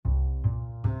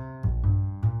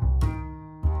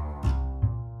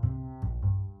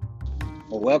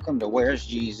Well, welcome to Where's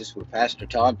Jesus with Pastor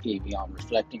Todd Peavy on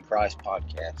Reflecting Christ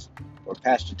podcast, where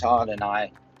Pastor Todd and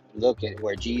I look at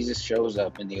where Jesus shows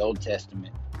up in the Old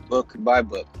Testament, book by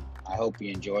book. I hope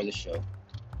you enjoy the show.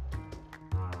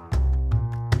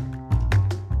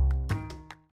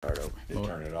 Start over. Just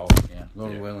turn it off. Yeah,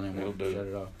 Lord willing, and we'll do. shut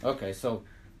it off. Okay, so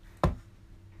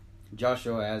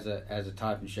Joshua as a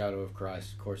type and shadow of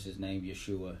Christ. Of course, his name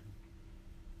Yeshua.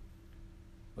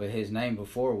 But his name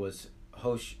before was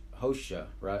Hosea,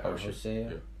 right? Or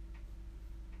Hosea. Yeah.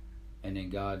 And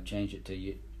then God changed it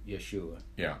to Yeshua.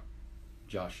 Yeah.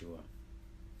 Joshua,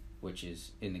 which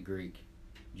is in the Greek,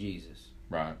 Jesus.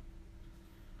 Right.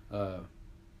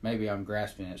 Maybe I'm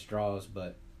grasping at straws,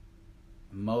 but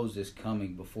Moses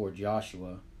coming before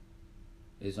Joshua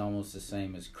is almost the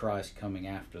same as Christ coming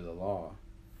after the law.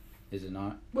 Is it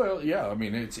not? Well, yeah. I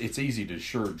mean, it's easy to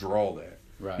sure draw that.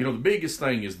 Right. You know, the biggest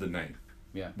thing is the name.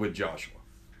 Yeah. With Joshua,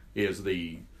 is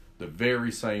the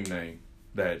very same name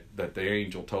that the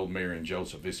angel told Mary and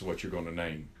Joseph, this is what you're going to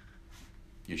name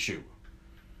Yeshua.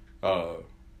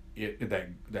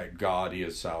 That God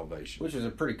is salvation. Which was a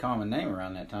pretty common name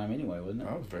around that time anyway, wasn't it?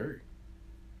 Oh, very,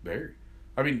 very.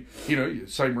 I mean, you know,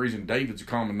 same reason David's a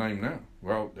common name now.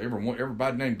 Well,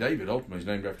 everybody named David ultimately is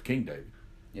named after King David.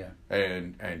 Yeah.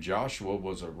 And Joshua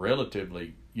was a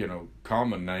relatively,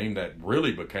 common name that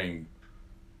really became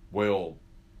well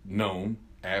known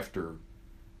after,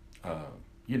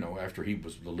 after he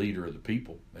was the leader of the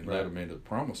people and led them into the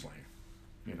promised land,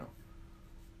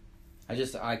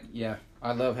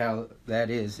 I love how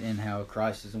that is, and how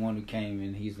Christ is the one who came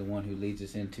and he's the one who leads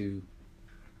us into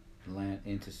the land,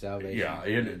 into salvation. Yeah,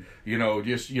 and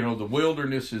the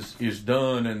wilderness is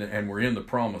done and we're in the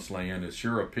promised land is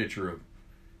sure a picture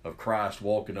of Christ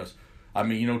walking us. I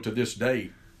mean, to this day,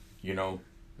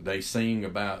 they sing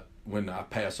about when I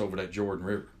pass over that Jordan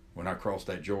River, when I cross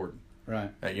that Jordan.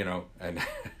 Right. And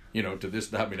to this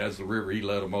day, I mean, that's the river he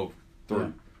led them over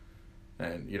through. Yeah.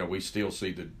 And, we still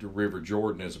see the River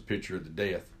Jordan as a picture of the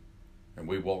death. And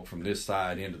we walk from this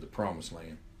side into the promised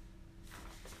land.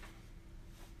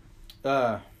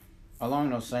 Along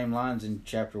those same lines in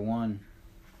chapter 1,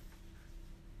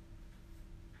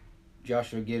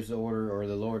 Joshua gives the order, or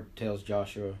the Lord tells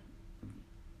Joshua,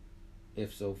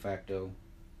 ipso facto,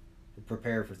 to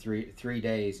prepare for three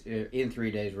days. In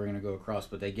 3 days we're going to go across,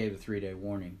 but they gave a 3-day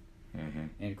warning. Mm-hmm.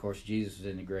 And of course Jesus was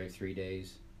in the grave 3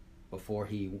 days before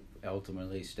he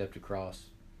ultimately stepped across.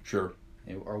 Sure.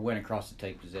 Or went across to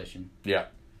take possession. Yeah.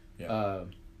 Yeah.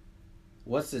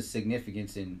 What's the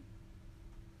significance in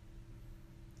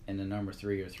the number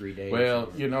 3 or 3 days?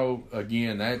 Well,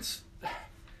 again, that's,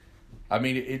 I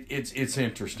mean, it's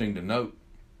interesting to note.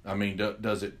 I mean,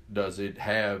 does it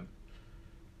have,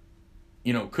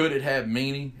 could it have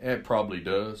meaning? It probably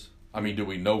does. I mean, do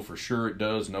we know for sure it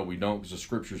does? No, we don't, because the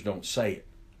scriptures don't say it.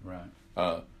 Right.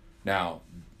 Now,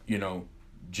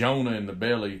 Jonah in the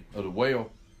belly of the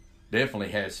whale definitely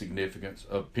has significance,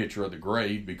 a picture of the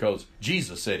grave, because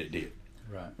Jesus said it did.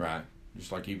 Right. Right.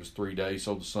 Just like he was 3 days,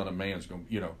 so the Son of Man's going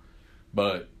to,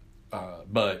 but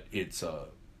it's,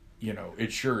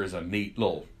 it sure is a neat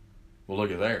little, well,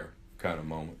 look at there kind of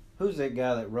moment. Who's that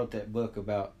guy that wrote that book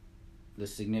about the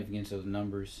significance of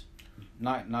numbers?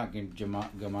 Not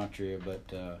gematria,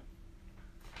 but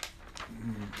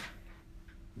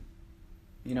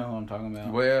you know who I'm talking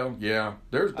about? Well, yeah.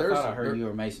 I heard you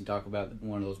or Mason talk about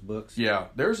one of those books. Yeah,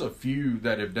 there's a few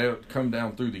that have come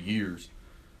down through the years.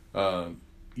 Whether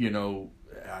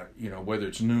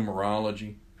it's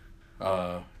numerology,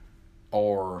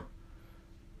 or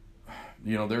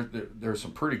there's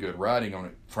some pretty good writing on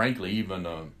it. Frankly,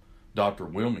 even Dr.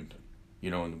 Wilmington,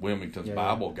 in Wilmington's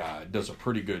Bible Guide, does a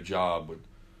pretty good job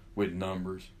with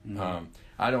numbers. Mm-hmm.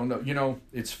 I don't know.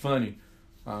 It's funny.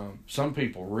 Some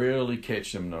people really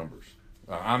catch them numbers.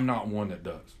 I'm not one that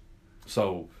does.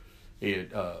 So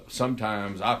it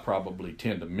sometimes I probably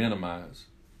tend to minimize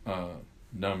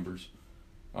numbers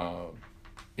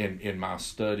in my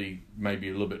study, maybe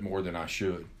a little bit more than I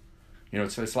should.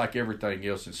 It's like everything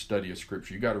else in study of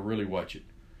Scripture. You got to really watch it.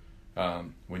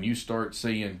 When you start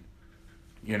seeing,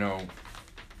 when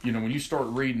you start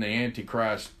reading the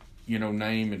Antichrist,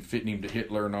 name and fitting him to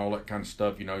Hitler and all that kind of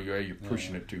stuff, you're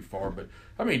pushing it too far. But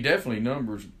I mean, definitely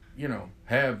numbers,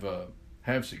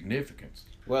 have significance.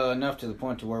 Well, enough to the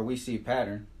point to where we see a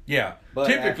pattern. Yeah, but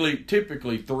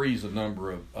typically 3 is a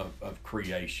number of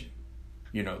creation.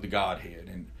 The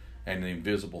Godhead and the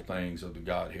invisible things of the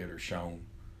Godhead are shown.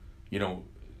 The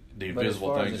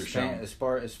invisible things are shown. As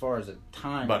far as a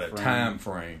time but frame. A time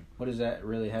frame. What does that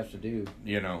really have to do?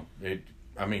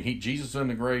 Jesus in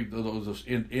the grave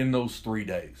in those 3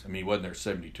 days. I mean, he wasn't there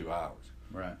 72 hours.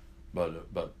 Right.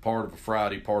 but part of a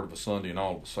Friday, part of a Sunday, and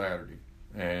all of a Saturday,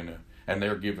 and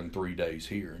they're given 3 days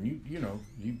here.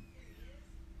 And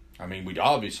I mean, we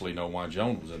obviously know why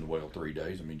Jonah was in the whale 3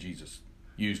 days. I mean, Jesus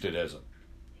used it as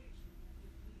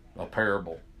a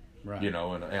parable, right.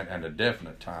 And a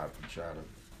definite type and shadow.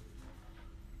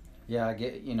 Yeah, I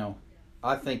get,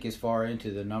 I think as far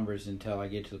into the numbers until I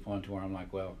get to the point where I'm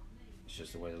like, well, it's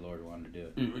just the way the Lord wanted to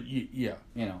do it.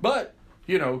 Yeah. But,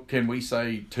 can we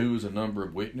say 2 is a number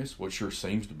of witness? Well, it sure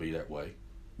seems to be that way.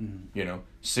 Mm-hmm.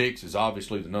 6 is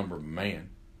obviously the number of man.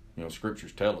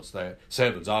 Scriptures tell us that.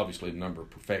 7 is obviously the number of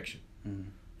perfection.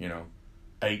 Mm-hmm.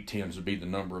 8 tends to be the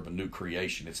number of a new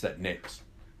creation. It's that next.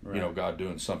 Right. God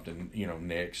doing something,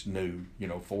 next, new.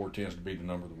 4 tends to be the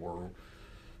number of the world.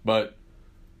 But,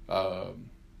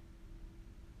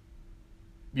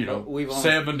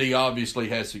 70 obviously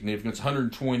has significance.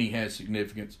 120 has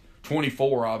significance.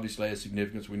 24 obviously has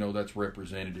significance. We know that's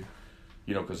representative.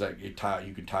 Because you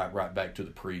can tie it right back to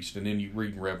the priest. And then you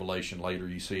read in Revelation later,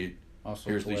 you see it. Also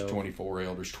here's 12. These 24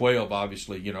 elders. 12,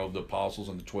 obviously, the apostles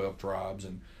and the 12 tribes.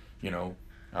 And,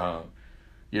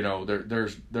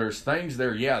 there's things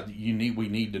there, we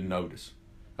need to notice.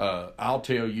 I'll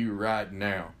tell you right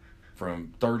now,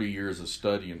 from 30 years of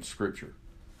studying Scripture,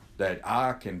 that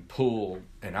I can pull,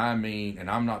 and I'm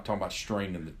not talking about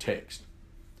straining the text.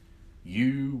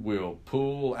 You will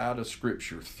pull out of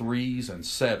Scripture 3s and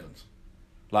 7s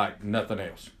like nothing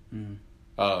else.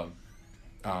 Mm-hmm.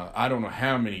 I don't know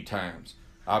how many times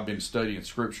I've been studying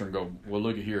Scripture and go, well,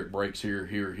 look at here, it breaks here,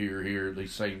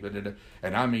 these same,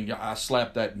 and I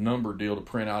slap that number deal to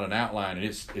print out an outline, and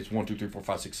it's 1, 2, 3, 4,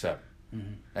 5, 6, 7.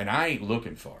 Mm-hmm. And I ain't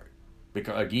looking for it.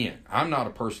 Because, again, I'm not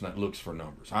a person that looks for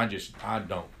numbers. I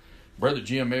don't. Brother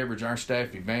Jim Everidge, our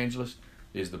staff evangelist,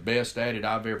 is the best at it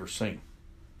I've ever seen.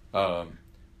 I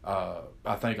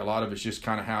think a lot of it's just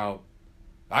kind of how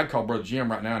I'd call Brother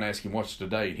Jim right now and ask him what's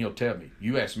today, and he'll tell me.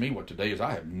 You ask me what today is,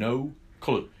 I have no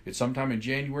clue. It's sometime in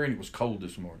January, and it was cold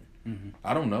this morning. Mm-hmm.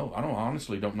 I don't know. I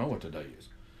honestly don't know what today is.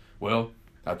 Well,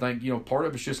 I think part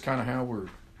of it's just kind of how we're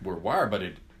wired, but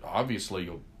it obviously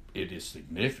it is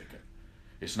significant.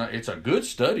 It's not. It's a good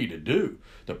study to do.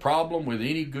 The problem with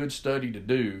any good study to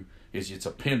do is it's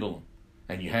a pendulum,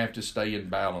 and you have to stay in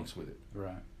balance with it.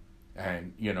 Right.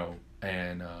 And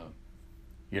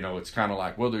it's kind of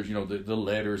like, well, there's the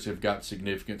letters have got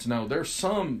significance. No, there's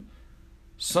some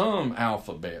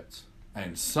alphabets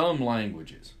and some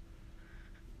languages.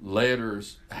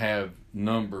 Letters have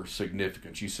number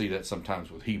significance. You see that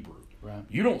sometimes with Hebrew. Right.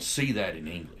 You don't see that in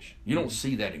English. You don't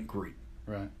see that in Greek.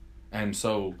 Right. And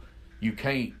so you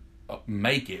can't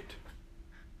make it,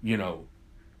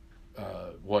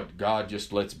 what God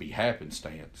just lets be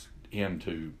happenstance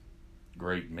into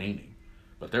great meaning.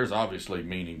 But there's obviously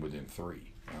meaning within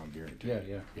 3. I'll guarantee.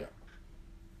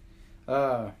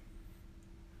 Yeah.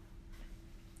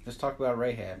 Let's talk about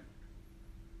Rahab.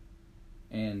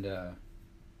 And the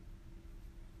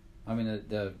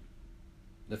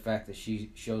fact that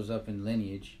she shows up in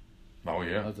lineage. Oh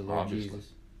yeah. Of the Lord obviously.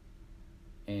 Jesus.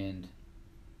 And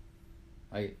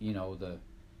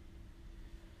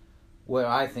what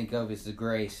I think of is the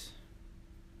grace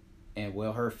and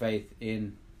her faith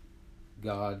in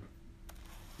God,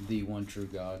 the one true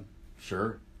God.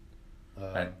 Sure.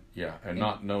 And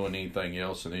not knowing anything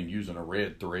else, and then using a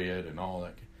red thread and all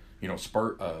that. Not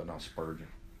Spurgeon.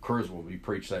 Criswell, he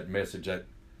preached that message at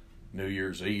New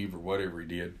Year's Eve or whatever he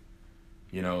did.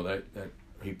 That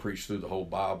he preached through the whole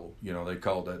Bible. He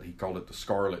called it the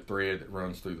scarlet thread that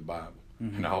runs through the Bible.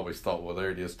 Mm-hmm. And I always thought, well,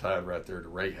 there it is, tied right there to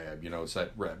Rahab. It's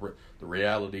that the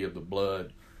reality of the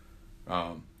blood.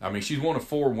 She's one of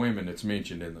 4 women that's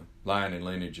mentioned in the line and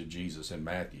lineage of Jesus in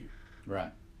Matthew.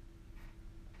 Right.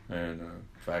 And in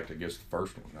fact, I guess the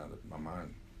first one, now that my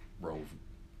mind rolls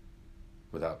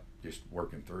without just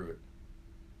working through it.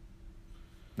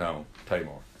 No,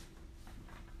 Tamar.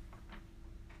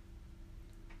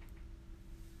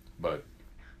 But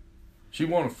she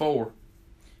one of 4.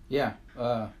 Yeah.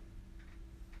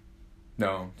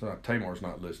 No, Tamar's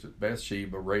not listed.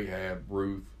 Bathsheba, Rahab,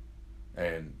 Ruth,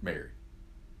 and Mary.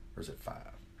 Or is it 5?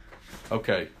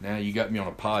 Okay, now you got me on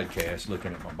a podcast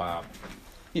looking at my Bible.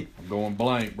 I'm going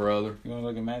blank, brother. You want to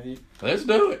look at Matthew? Let's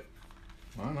do it.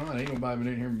 Why not? Ain't nobody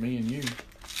in here but me and you.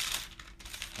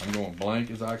 I'm going blank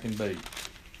as I can be.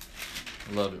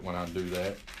 I love it when I do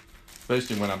that.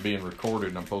 Especially when I'm being recorded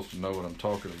and I'm supposed to know what I'm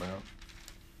talking about.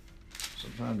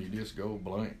 Sometimes you just go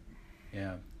blank.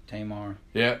 Yeah, Tamar.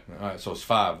 Yeah, all right, so it's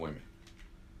 5 women.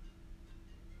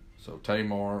 So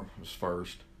Tamar was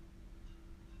first.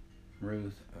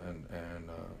 Ruth. And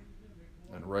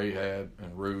Rahab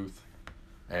and Ruth.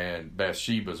 And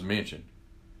Bathsheba's mentioned.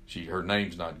 her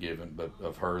name's not given, but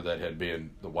of her that had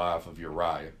been the wife of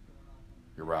Urias,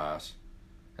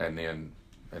 and then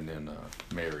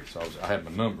Mary. So I had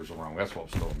my numbers wrong. That's what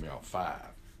was throwing me off. 5,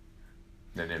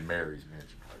 and then Mary's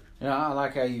mentioned later. You know, I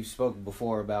like how you've spoken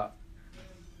before about,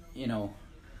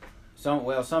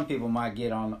 some people might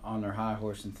get on their high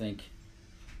horse and think,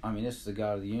 I mean, this is the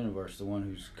God of the universe, the one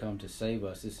who's come to save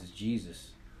us. This is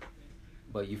Jesus.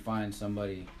 But you find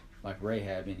somebody like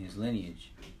Rahab in his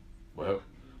lineage. Well,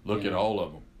 look at all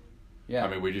of them. Yeah. I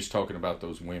mean, we're just talking about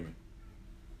those women.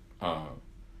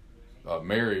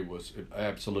 Mary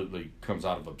absolutely comes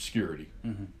out of obscurity.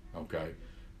 Mm-hmm. Okay.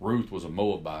 Ruth was a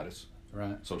Moabitess.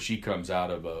 Right. So she comes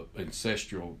out of a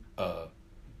ancestral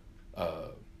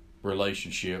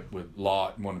relationship with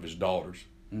Lot, one of his daughters.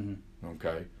 Mm-hmm.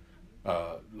 Okay.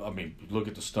 I mean, look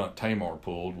at the stunt Tamar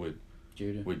pulled with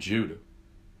Judah.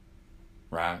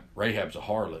 Right. Rahab's a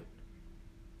harlot.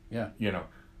 Yeah.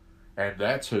 And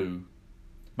that's who.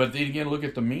 But then again, look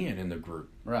at the men in the group.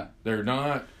 Right. They're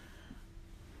not.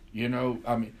 I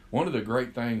mean, one of the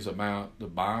great things about the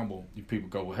Bible, people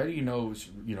go, well, how do you know it's,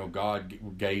 God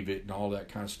gave it and all that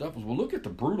kind of stuff? Well, look at the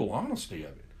brutal honesty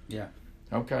of it. Yeah.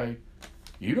 Okay.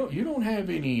 You don't have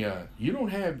any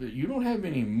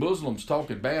Muslims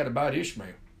talking bad about Ishmael.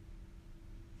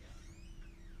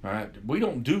 All right. We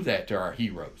don't do that to our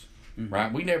heroes. Mm-hmm.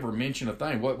 Right. We never mention a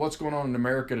thing. What's going on in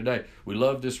America today? We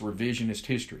love this revisionist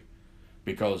history.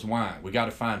 Because why? We got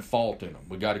to find fault in them.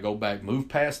 We got to go back, move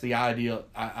past the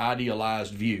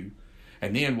idealized view,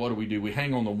 and then what do? We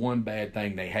hang on the one bad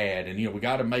thing they had, and we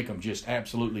got to make them just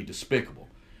absolutely despicable.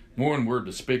 One, we're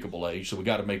despicable age, so we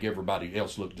got to make everybody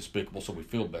else look despicable, so we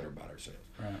feel better about ourselves.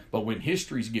 Right. But when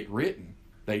histories get written,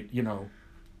 they,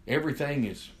 everything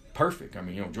is perfect. I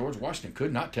mean, George Washington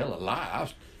could not tell a lie.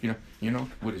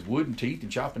 With his wooden teeth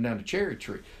and chopping down the cherry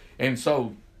tree, and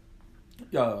so.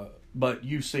 But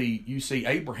you see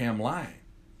Abraham lying,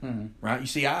 mm-hmm. right? You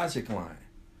see Isaac lying.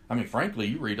 I mean, frankly,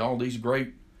 you read all these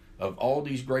great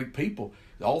people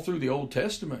all through the Old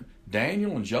Testament.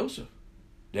 Daniel and Joseph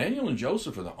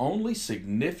are the only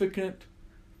significant,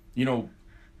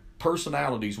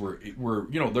 personalities where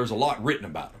there's a lot written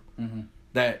about them. Mm-hmm.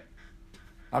 That,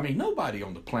 I mean, nobody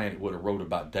on the planet would have wrote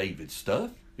about David's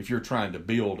stuff if you're trying to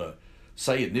build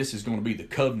saying this is going to be the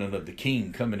covenant of the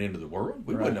king coming into the world.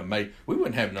 We right. we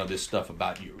wouldn't have none of this stuff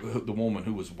about the woman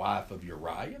who was wife of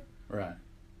Uriah. Right.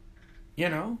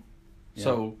 Yeah.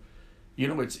 So,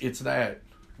 it's that,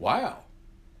 wow.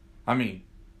 I mean,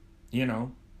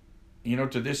 to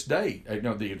this day,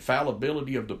 the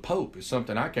infallibility of the Pope is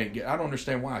something I can't get. I don't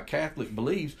understand why a Catholic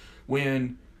believes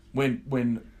when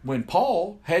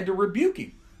Paul had to rebuke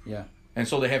him. Yeah. And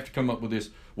so they have to come up with this,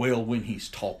 well, when he's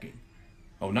talking.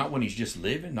 Oh, not when he's just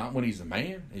living, not when he's the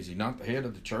man. Is he not the head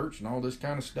of the church and all this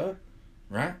kind of stuff?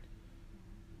 Right?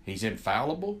 He's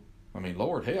infallible. I mean,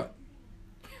 Lord help.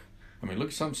 I mean, look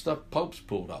at some stuff Pope's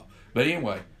pulled off. But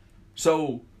anyway,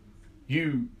 so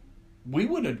we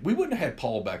wouldn't have had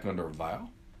Paul back under a vow.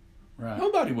 Right.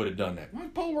 Nobody would have done that. Why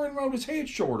Paul running around with his head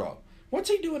short off? What's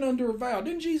he doing under a vow?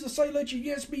 Didn't Jesus say, let your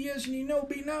yes be yes and your no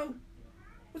be no?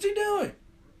 What's he doing?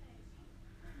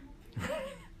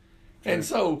 And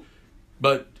so...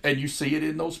 and you see it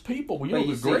in those people.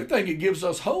 The great thing, it gives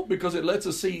us hope because it lets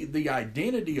us see the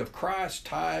identity of Christ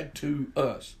tied to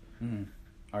us. Mm-hmm.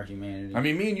 Our humanity. I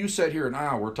mean, me and you sat here an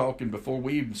hour, we're talking before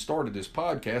we even started this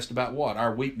podcast about what?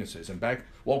 Our weaknesses. And back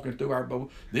walking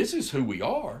through this is who we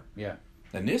are. Yeah.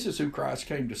 And this is who Christ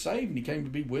came to save. And he came to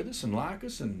be with us and like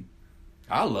us. And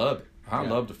I love it. I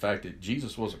love the fact that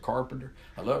Jesus was a carpenter.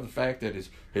 I love the fact that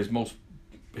his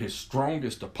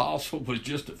strongest apostle was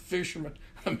just a fisherman.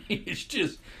 I mean, it's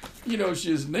just, it's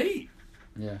just neat.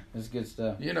 Yeah, it's good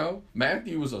stuff.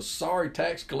 Matthew was a sorry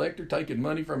tax collector taking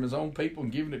money from his own people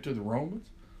and giving it to the Romans.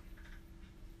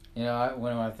 When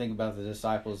I think about the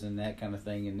disciples and that kind of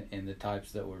thing, and the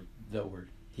types that were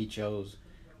he chose,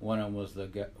 one of them was the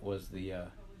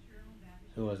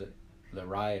who was it? The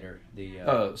rioter,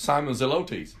 Simon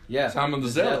Zelotes. Yeah, Simon the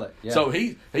Zealot. Yeah. So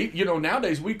he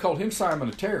nowadays we call him Simon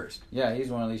a terrorist. Yeah, he's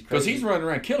one of these because he's running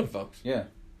around killing folks. Yeah,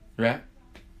 right.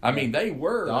 I mean, they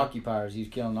were the occupiers. He's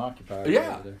killing the occupiers.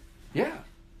 Yeah, over there. Yeah,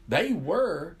 they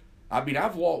were. I mean,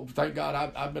 I've walked. Thank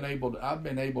God, I've been able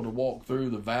to walk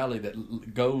through the valley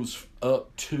that goes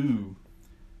up to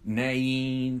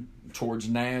Nain towards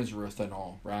Nazareth and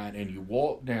all, right? And you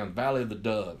walk down Valley of the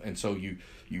Dove, and so you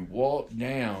walk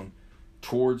down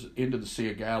towards into the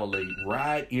Sea of Galilee,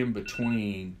 right in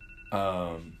between.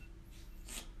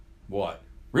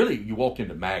 Really, you walk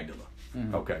into Magdala,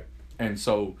 mm-hmm. okay, and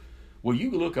so. Well,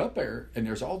 you look up there, and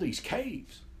there's all these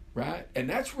caves. right? And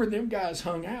that's where them guys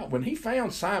hung out. When he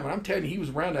found Simon, I'm telling you, he was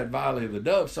around that Valley of the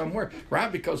Dove somewhere,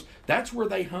 right? Because that's where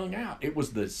they hung out. It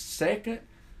was the second,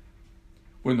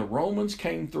 when the Romans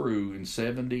came through in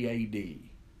 70 AD,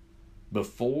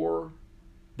 before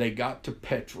they got to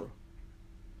Petra,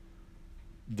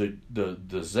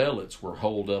 the zealots were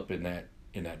holed up in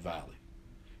that valley,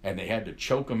 and they had to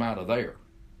choke them out of there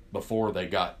before they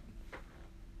got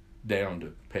down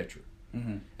to Petra.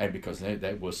 Mm-hmm. And because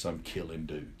that was some killing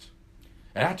dudes.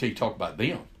 And I tell you, talk about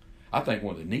them. I think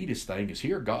one of the neatest things is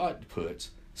here God puts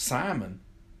Simon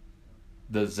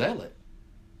the zealot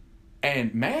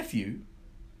and Matthew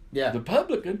the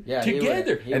publican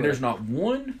together. And there's not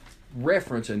one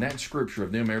reference in that scripture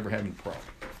of them ever having a problem.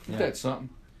 Isn't that something?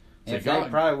 And if they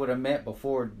probably would have met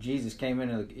before Jesus came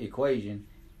into the equation,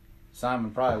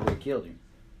 Simon probably would have killed him.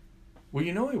 Well,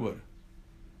 you know he would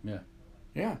have.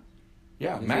 Yeah.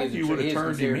 Yeah, Matthew would have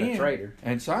turned him in,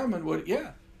 and Simon would.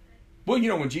 Yeah. Well, you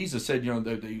know, when Jesus said,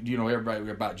 everybody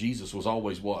about Jesus was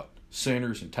always what?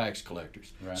 Sinners and tax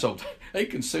collectors. Right. So they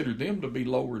considered them to be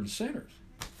lower than sinners.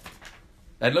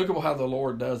 And look at how the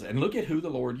Lord does it, and look at who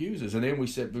the Lord uses. And then we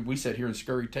sat here in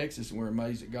Scurry, Texas, and we're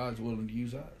amazed that God's willing to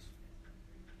use us,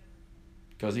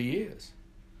 because He is.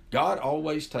 God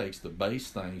always takes the base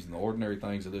things and the ordinary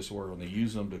things of this world, and He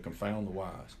uses them to confound the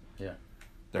wise. Yeah.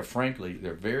 There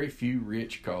are very few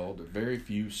rich called. There are very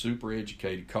few super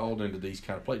educated called into these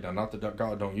kind of places. Now, not that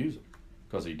God don't use them,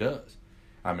 because He does.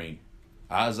 I mean,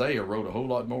 Isaiah wrote a whole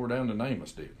lot more down than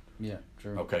Amos did. Yeah,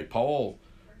 true. Okay, Paul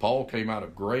came out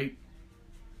of great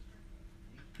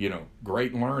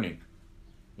learning.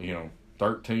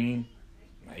 13,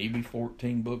 maybe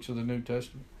 14 books of the New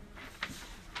Testament.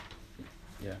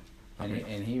 Yeah,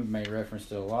 and he made reference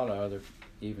to a lot of other,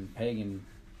 even pagan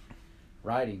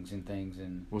writings and things,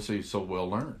 and we'll see. So well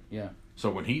learned. Yeah.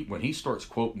 So when he starts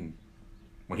quoting,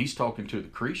 when he's talking to the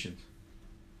Cretans,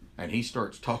 and he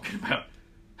starts talking about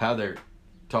how they're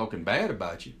talking bad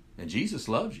about you, and Jesus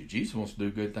loves you. Jesus wants to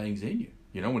do good things in you.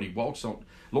 When He walks on,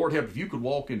 Lord help, if you could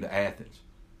walk into Athens,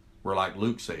 where like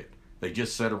Luke said, they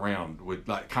just sat around with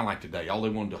kind of like today, all they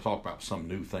wanted to talk about was some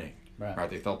new thing. Right?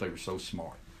 They thought they were so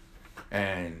smart,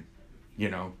 and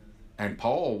and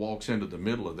Paul walks into the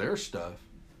middle of their stuff.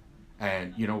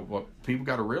 And what people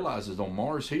got to realize is on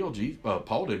Mars Hill,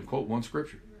 Paul didn't quote one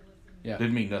scripture. Yeah,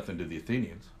 didn't mean nothing to the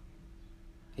Athenians.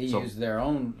 He used their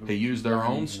own. He used their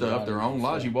own stuff, their own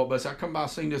logic. Well, but I come by,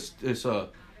 seen this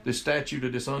statue to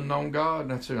this unknown God,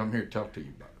 and I said, I'm here to talk to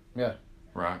you about it. Yeah.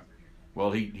 Right.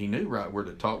 Well, he knew right where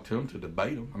to talk to him, to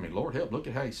debate him. I mean, Lord help, look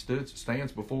at how he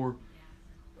stands before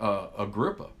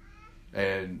Agrippa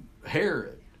and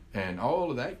Herod and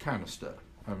all of that kind of stuff.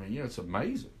 I mean, it's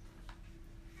amazing.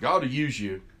 God will use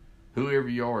you, whoever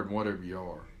you are and whatever you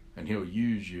are, and He'll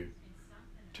use you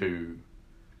to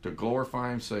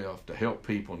glorify Himself, to help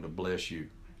people, and to bless you.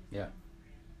 Yeah.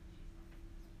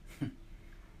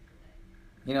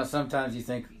 Sometimes you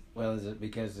think, well, is it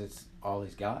because it's all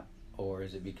He's got, or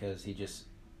is it because He just?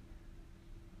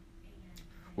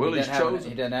 Well, He's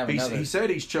chosen. He doesn't have another. He said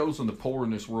He's chosen the poor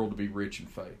in this world to be rich in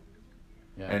faith.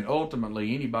 Yeah. And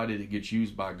ultimately, anybody that gets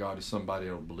used by God is somebody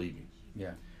that will believe Him.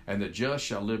 Yeah. And the just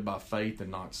shall live by faith and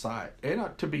not sight.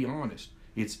 And to be honest,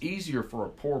 it's easier for a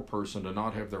poor person to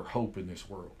not have their hope in this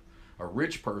world. A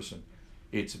rich person,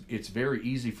 it's very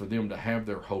easy for them to have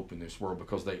their hope in this world,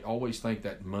 because they always think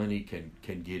that money can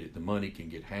get it. The money can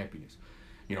get happiness.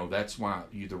 That's why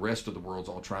the rest of the world's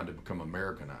all trying to become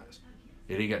Americanized.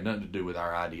 It ain't got nothing to do with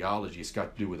our ideology. It's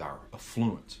got to do with our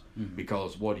affluence. Mm-hmm.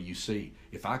 Because what do you see?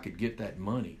 If I could get that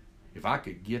money,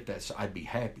 I'd be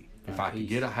happy. If I could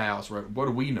get a house, right? What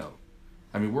do we know?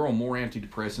 I mean, we're on more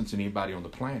antidepressants than anybody on the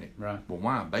planet. Right. Well,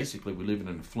 why? Basically, we live in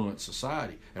an affluent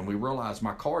society, and we realize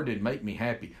my car didn't make me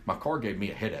happy. My car gave me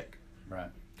a headache.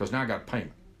 Right. Because now I got a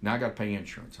payment. Now I got to pay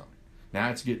insurance on it. Now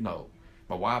it's getting old.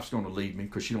 My wife's going to leave me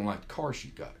because she don't like the car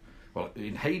she's got. Well,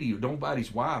 in Haiti,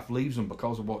 nobody's wife leaves them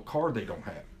because of what car they don't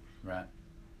have. Right.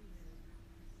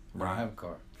 Right. I don't have a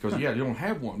car. Because, they don't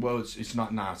have one. Well, it's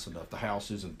not nice enough. The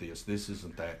house isn't this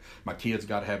isn't that. My kids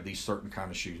got to have these certain kind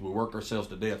of shoes. We work ourselves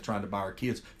to death trying to buy our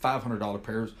kids $500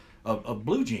 pairs of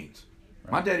blue jeans.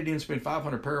 Right. My daddy didn't spend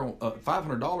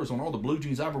 $500 on all the blue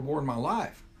jeans I ever wore in my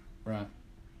life. Right.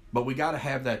 But we got to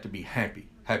have that to be happy.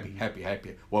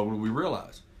 Well, we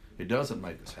realize it doesn't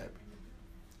make us happy.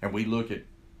 And we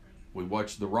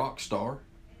watch the rock star,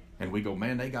 and we go,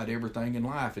 man, they got everything in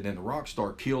life. And then the rock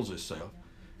star kills himself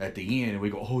at the end, and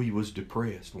we go, oh, he was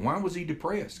depressed. Why was he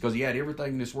depressed? Because he had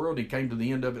everything in this world. He came to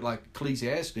the end of it like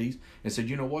Ecclesiastes and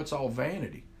said, it's all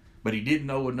vanity. But he didn't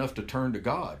know enough to turn to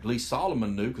God. At least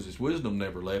Solomon knew, because his wisdom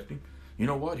never left him. You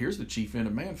know what? Here's the chief end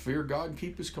of man: fear God and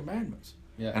keep His commandments.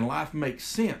 Yeah. And life makes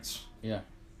sense. Yeah.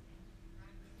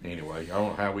 Anyway, I don't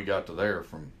know how we got to there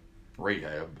from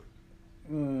Rahab.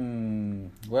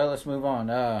 Well, let's move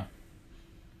on.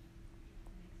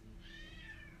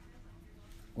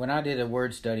 When I did a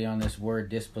word study on this word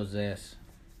dispossess,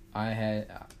 it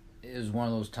was one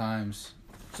of those times.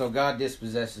 So God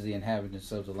dispossesses the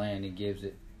inhabitants of the land and gives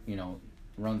it,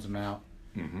 runs them out,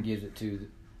 gives it to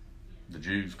the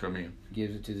Jews. Come in.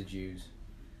 Gives it to the Jews.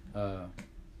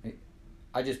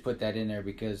 I just put that in there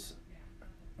because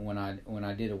when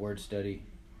I did a word study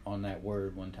on that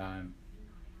word one time,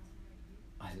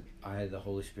 I had the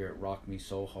Holy Spirit rock me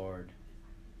so hard.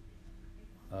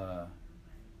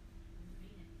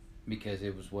 Because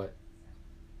it was what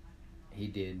He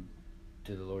did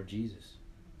to the Lord Jesus.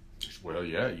 Well,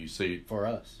 yeah, you see it for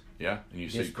us. Yeah, and you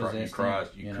see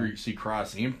Christ. You see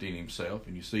Christ emptying Himself,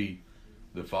 and you see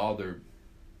the Father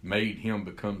made Him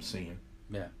become sin.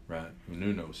 Yeah. Right. Who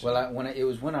knew no sin. Well, it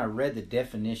was when I read the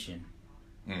definition.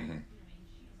 And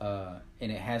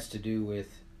it has to do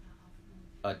with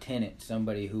a tenant,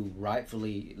 somebody who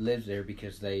rightfully lives there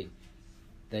because they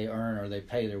earn or they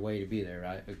pay their way to be there,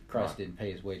 right? Christ didn't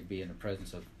pay His way to be in the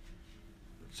presence of...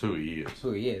 It's who He is.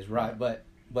 Who He is, right. But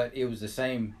it was the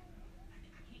same...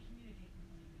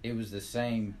 It was the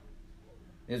same...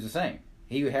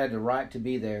 He had the right to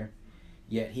be there,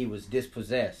 yet He was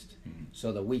dispossessed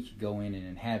so that we could go in and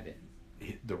inhabit.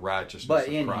 The righteousness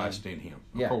of Christ in Him,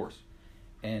 of course.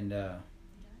 And...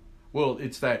 well,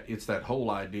 it's that whole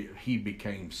idea. He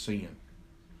became sin.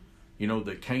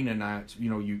 The Canaanites,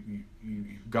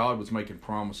 God was making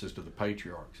promises to the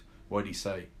patriarchs. What did He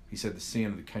say? He said the sin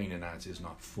of the Canaanites is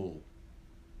not full.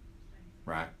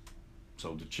 Right?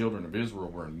 So the children of Israel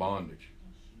were in bondage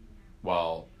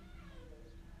while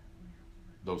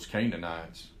those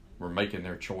Canaanites were making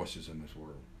their choices in this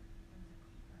world.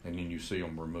 And then you see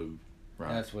them removed.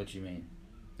 Right? That's what you mean.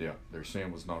 Yeah, their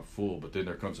sin was not full, but then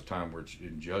there comes a time where it's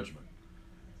in judgment.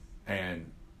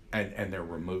 And they're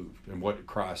removed. And what did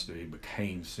Christ do? He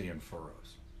became sin for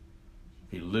us.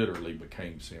 He literally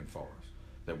became sin for us,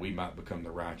 that we might become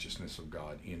the righteousness of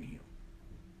God in Him.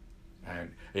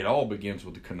 And it all begins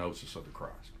with the kenosis of the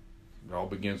Christ. It all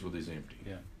begins with His emptying.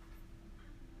 Yeah.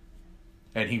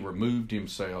 And He removed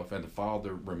Himself, and the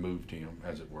Father removed Him,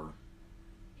 as it were,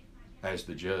 as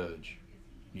the judge.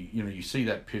 You see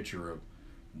that picture of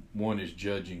one is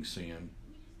judging sin,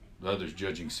 the other is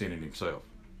judging sin in himself.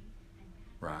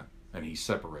 Right? And He's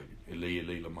separated. Eli,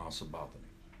 Eli, lama sabachthani.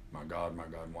 My God,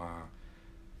 why?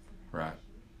 Right?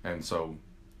 And so,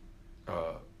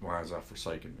 why has Thou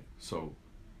forsaken me? So,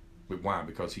 but why?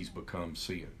 Because He's become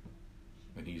sin.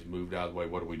 And He's moved out of the way.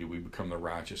 What do? We become the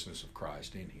righteousness of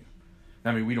Christ in Him.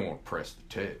 I mean, we don't want to press the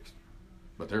text,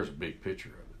 but there's a big picture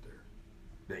of it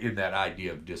there. In that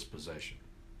idea of dispossession.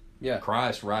 Yeah.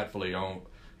 Christ rightfully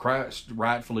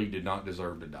did not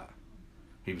deserve to die.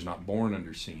 He was not born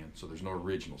under sin, so there's no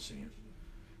original sin.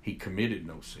 He committed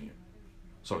no sin.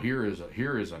 So here is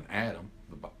an Adam.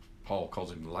 Paul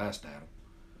calls him the last Adam.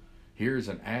 Here is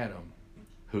an Adam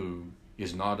who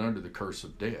is not under the curse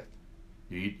of death.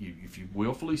 If you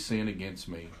willfully sin against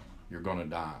me, you're going to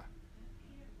die.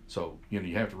 So you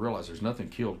have to realize there's nothing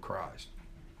killed Christ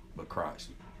but Christ,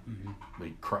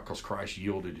 because Christ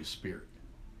yielded His Spirit.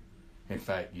 In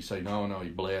fact, you say, no, He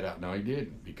bled out. No, He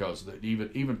didn't, because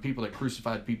even people that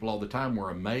crucified people all the time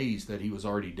were amazed that He was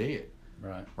already dead.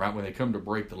 Right? When they come to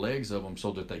break the legs of Him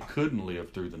so that they couldn't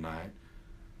live through the night,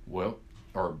 well,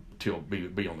 or till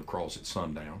be on the cross at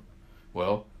sundown.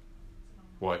 Well,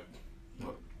 what?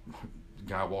 The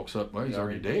guy walks up, well, he's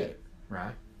already dead.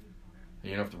 Right?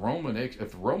 If the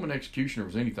Roman executioner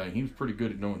was anything, he was pretty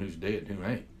good at knowing who's dead and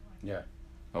who ain't. Yeah.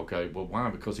 Okay, well, why?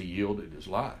 Because he yielded his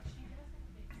life.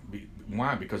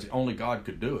 Why? Because only God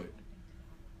could do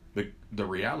it. The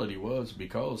reality was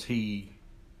because he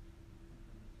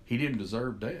didn't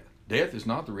deserve death. Death is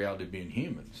not the reality of being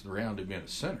human. It's the reality of being a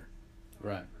sinner.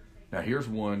 Right. Now here's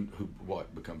one who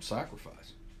becomes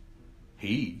sacrifice.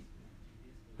 He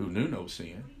who knew no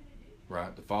sin,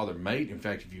 right? The Father made. In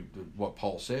fact, what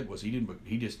Paul said was he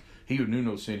who knew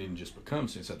no sin didn't just become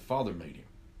sin. It said the Father made him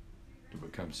to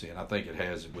become sin. I think it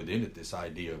has within it this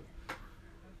idea of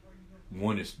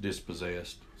one is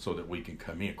dispossessed so that we can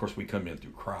come in. Of course, we come in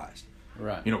through Christ.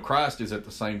 Right. Christ is at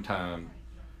the same time,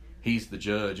 He's the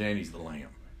judge and He's the lamb.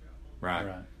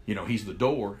 Right. He's the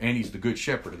door and He's the good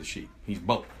shepherd of the sheep. He's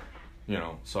both.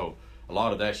 So a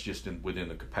lot of that's just within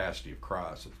the capacity of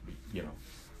Christ.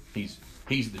 He's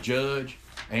the judge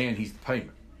and He's the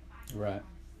payment. Right.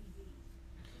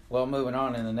 Well, moving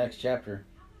on in the next chapter,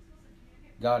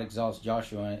 God exalts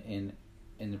Joshua in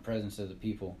the presence of the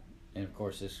people, and of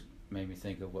course this made me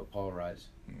think of what Paul writes.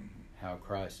 how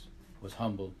Christ was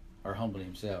humbled or humbled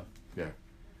himself. Yeah.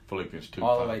 Philippians 2.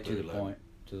 All the way to 5 the 11. point,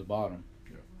 to the bottom.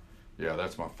 Yeah,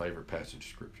 that's my favorite passage of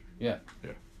Scripture. Yeah.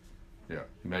 He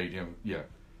made him. Yeah,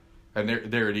 and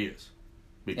there it is.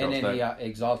 Because and then he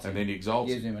exalts him. And then he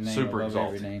exalts gives him a name super above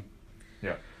exalted. every name.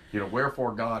 Yeah,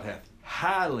 wherefore God hath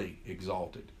highly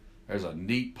exalted. There's a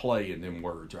neat play in them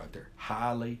words right there.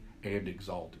 Highly and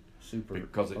exalted. Super.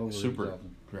 Because it's super.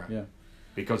 Exalted. Right. Yeah.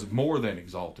 Because more than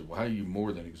exalted. Well, how are you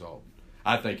more than exalted?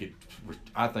 I think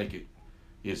it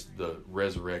is the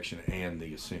resurrection and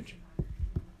the ascension.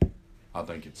 I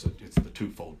think it's the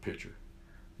twofold picture,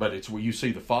 but it's where you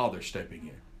see the Father stepping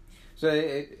in. So,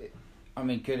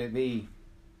 could it be?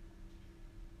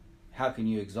 How can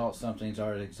you exalt something that's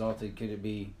already exalted? Could it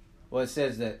be? Well, it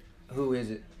says that who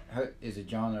is it? Is it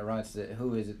John that writes that?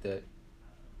 Who is it that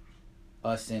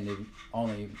ascended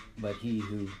only, but he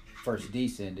who first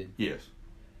descended? Yes.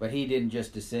 But he didn't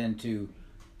just descend to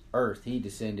earth; he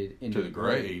descended into the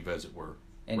grave, as it were.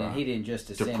 And then he didn't just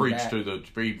ascend to preach back. to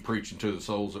be preaching to the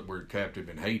souls that were captive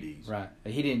in Hades. Right.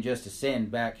 He didn't just ascend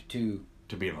back to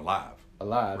being alive.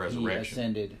 Resurrection. He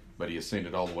ascended. But he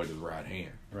ascended all the way to the right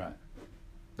hand. Right.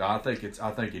 Now, I think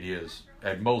it is,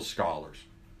 and most scholars,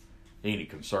 any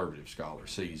conservative scholar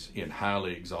sees in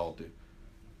highly exalted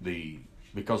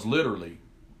because literally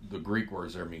the Greek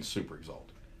words there means super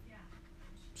exalted.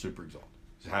 Super exalted.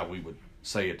 Is how we would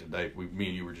say it today if me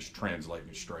and you were just translating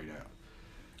it straight out.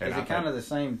 Is it kind of the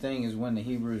same thing as when the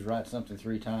Hebrews write something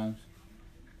 3 times?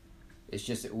 It's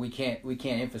just that we can't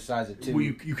emphasize it too. Well,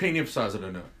 you can't emphasize it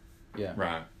enough. Yeah.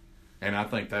 Right. And I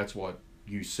think that's what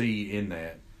you see in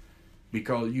that,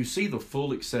 because you see the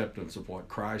full acceptance of what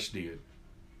Christ did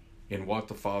and what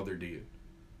the Father did.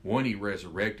 When he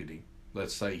resurrected him,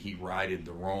 let's say he righted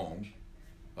the wrong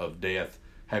of death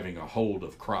having a hold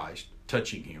of Christ,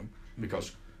 touching him,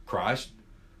 because Christ,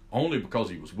 only because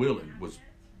he was willing,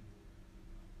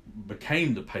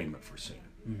 became the payment for sin.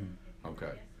 Mm-hmm.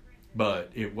 Okay.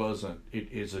 But it wasn't, it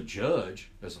is a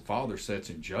judge, as the Father sets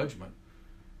in judgment.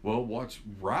 Well, what's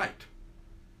right?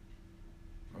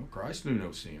 Well, Christ knew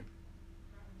no sin.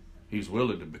 He was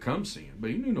willing to become sin,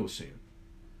 but he knew no sin.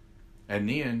 And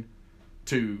then,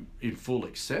 in full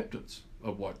acceptance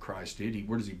of what Christ did,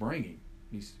 where does he bring him?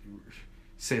 He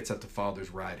sits at the Father's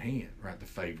right hand, right, the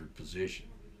favored position.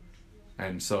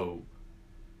 And so,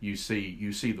 you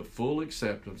see the full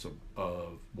acceptance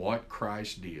of what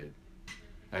Christ did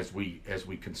as we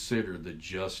consider the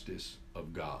justice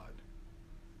of God.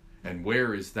 And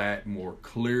where is that more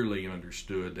clearly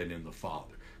understood than in the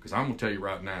Father? Because I'm going to tell you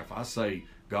right now, if I say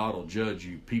God will judge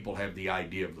you, people have the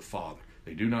idea of the Father.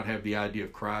 They do not have the idea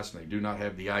of Christ, and they do not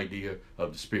have the idea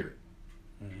of the Spirit.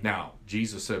 Mm-hmm. Now,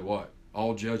 Jesus said what?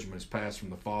 All judgment is passed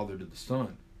from the Father to the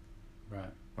Son.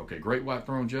 Right. Okay, great white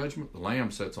throne judgment, the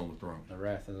Lamb sits on the throne. The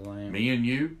wrath of the Lamb. Me and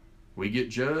you, we get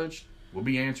judged, we'll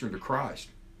be answering to Christ.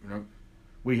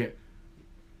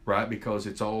 Right, because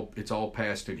it's all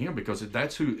passed in Him, because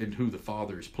that's who the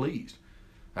Father is pleased.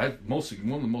 One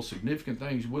of the most significant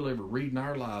things we'll ever read in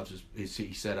our lives is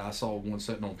He said, "I saw one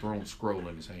sitting on a throne, scroll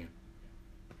in his hand.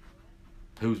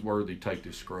 Who's worthy to take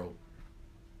this scroll?"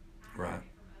 Right,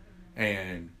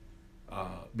 and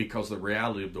because the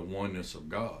reality of the oneness of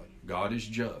God is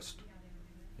just.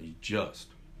 He's just.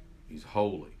 He's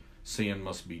holy. Sin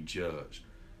must be judged.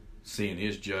 Sin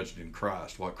is judged in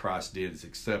Christ. What Christ did is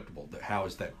acceptable. How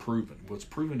is that proven? Well, it's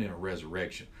proven in a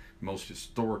resurrection. The most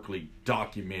historically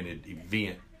documented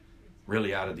event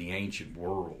really out of the ancient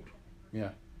world.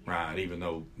 Yeah. Right, even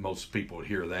though most people would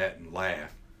hear that and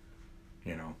laugh.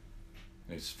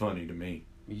 It's funny to me.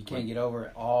 You can't get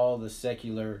over all the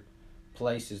secular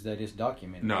places that it's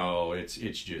documented. No, it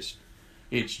just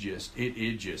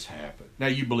happened. Now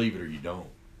you believe it or you don't.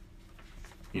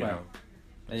 You know.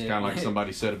 It's kind of like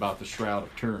somebody said about the Shroud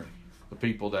of Turin. The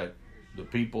people that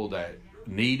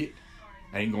need it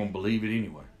ain't gonna believe it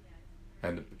anyway.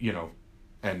 And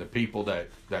the people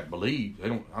that believe, I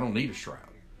don't need a shroud.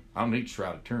 I don't need the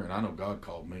Shroud of Turin. I know God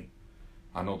called me.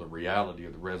 I know the reality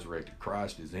of the resurrected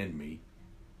Christ is in me.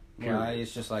 Yeah,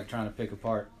 it's just like trying to pick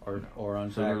apart or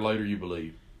unpack. Sooner or later you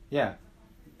believe. Yeah.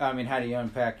 I mean, how do you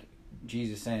unpack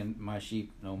Jesus saying, "My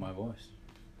sheep know my voice"?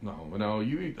 No.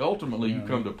 You ultimately you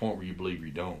come to a point where you believe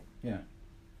you don't. Yeah.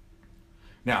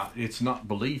 Now,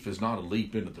 belief is not a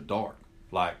leap into the dark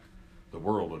like the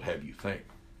world would have you think.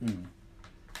 Mm.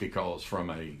 Because from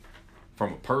a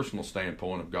personal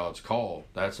standpoint of God's call,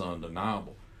 that's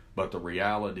undeniable. But the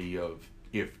reality of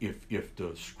if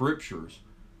the Scriptures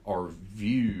are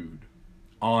viewed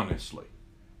honestly,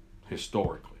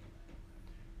 historically,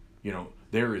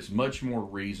 there is much more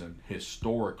reason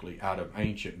historically out of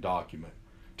ancient document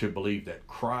to believe that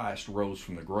Christ rose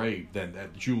from the grave than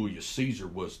that Julius Caesar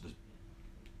was the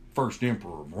first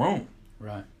emperor of Rome.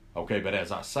 Right. Okay, but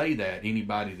as I say that,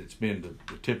 anybody that's been to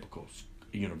the typical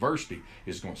university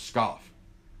is going to scoff.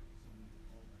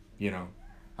 You know,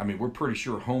 I mean, we're pretty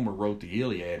sure Homer wrote the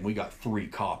Iliad, and we got 3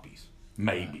 copies,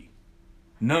 maybe. Right.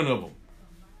 None of them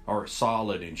are as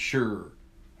solid and sure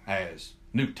as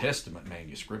New Testament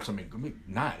manuscripts. I mean,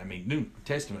 New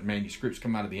Testament manuscripts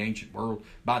come out of the ancient world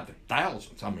by the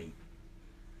thousands. I mean,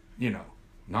 you know,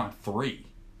 not 3.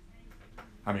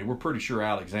 I mean, we're pretty sure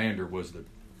Alexander was the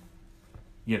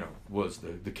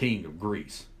king of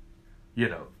Greece, you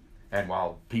know. And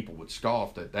while people would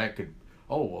scoff that could,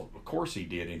 oh, well, of course he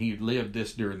did, and he lived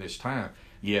this during this time,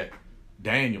 yet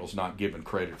Daniel's not given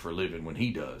credit for living when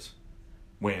he does.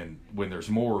 When there's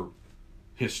more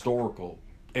historical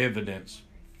evidence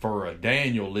for a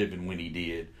Daniel living when he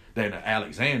did than an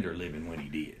Alexander living when he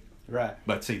did. Right.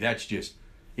 But see, that's just,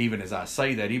 even as I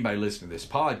say that, anybody listening to this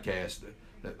podcast,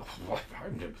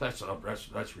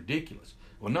 that's ridiculous.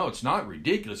 Well, no, it's not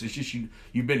ridiculous. It's just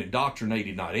you've been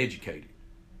indoctrinated, not educated.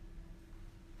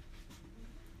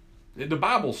 The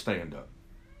Bible stand up.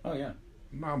 Oh, yeah.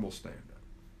 The Bible stand up.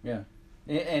 Yeah.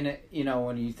 And you know,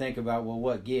 when you think about, well,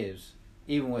 what gives,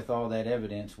 even with all that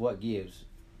evidence, what gives?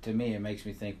 To me, it makes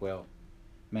me think, well,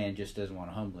 man just doesn't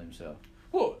want to humble himself.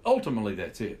 Well, ultimately,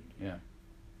 that's it. Yeah.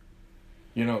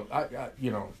 You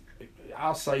know,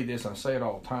 I'll say this, I say it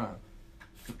all the time.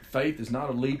 Faith is not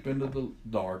a leap into the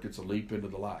dark, it's a leap into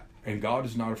the light. And God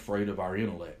is not afraid of our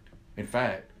intellect. In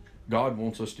fact, God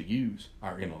wants us to use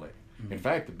our intellect. Mm-hmm. In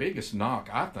fact, the biggest knock,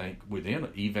 I think, within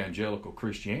evangelical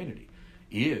Christianity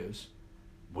is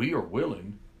we are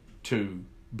willing to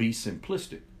be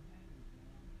simplistic.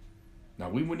 Now,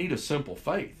 we would need a simple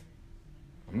faith.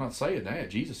 I'm not saying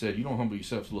that. Jesus said, you don't humble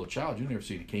yourself as a little child, you'll never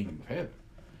see the kingdom of heaven.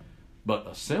 But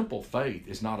a simple faith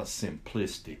is not a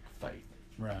simplistic faith.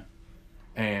 Right.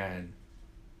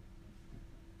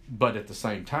 But at the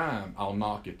same time, I'll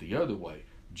knock it the other way.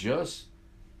 Just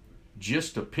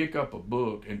to pick up a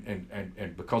book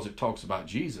and because it talks about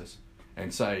Jesus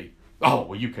and say, oh,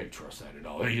 well, you can't trust that at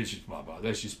all. It's just blah, blah.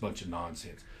 That's just a bunch of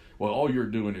nonsense. Well, all you're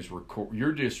doing is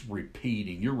you're just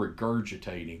repeating, you're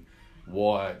regurgitating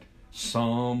what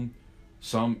some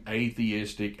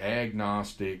atheistic,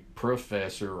 agnostic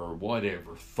professor or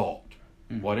whatever thought.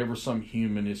 Mm-hmm. Whatever some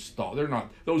humanist thought.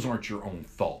 Those aren't your own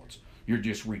thoughts. You're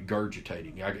just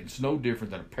regurgitating. It's no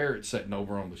different than a parrot sitting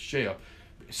over on the shelf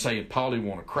saying, Polly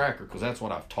want a cracker, because that's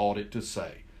what I've taught it to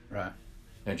say. Right.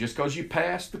 And just because you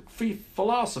pass the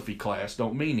philosophy class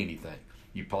don't mean anything.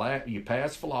 You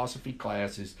pass philosophy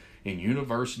classes in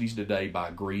universities today by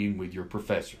agreeing with your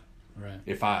professor. Right.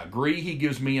 If I agree, he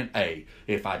gives me an A.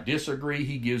 If I disagree,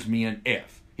 he gives me an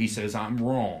F. He says I'm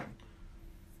wrong.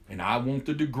 And I want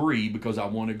the degree because I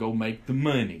want to go make the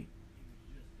money.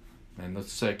 And the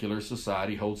secular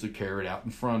society holds the carrot out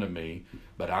in front of me,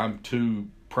 but I'm too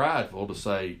prideful to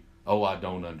say, oh, I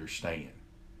don't understand.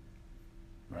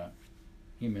 Right.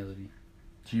 Humility.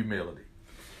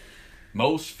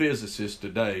 Most physicists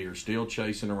today are still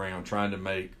chasing around trying to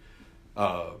make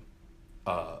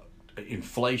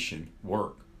inflation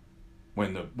work.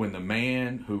 When the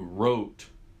man who wrote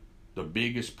the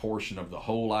biggest portion of the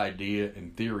whole idea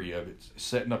and theory of it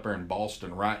sitting up there in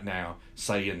Boston right now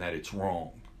saying that it's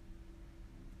wrong.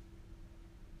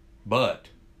 But,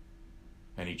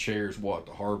 and he chairs what?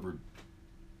 The Harvard,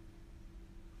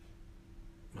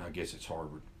 I guess it's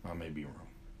Harvard. I may be wrong.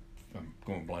 I'm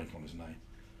going blank on his name.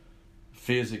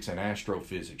 Physics and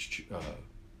astrophysics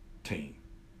team.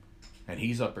 And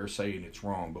he's up there saying it's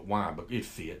wrong. But why? But it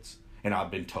fits. And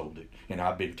I've been told it. And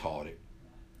I've been taught it.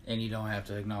 And you don't have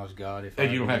to acknowledge God.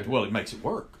 And you don't have to. Well, it makes it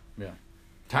work. Yeah.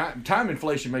 Time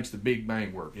inflation makes the Big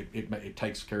Bang work. It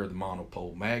takes care of the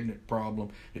monopole magnet problem.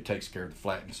 It takes care of the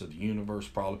flatness of the universe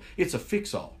problem. It's a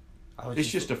fix-all. It's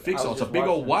just a fix-all. It's a big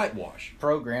old whitewash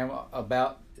program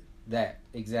about that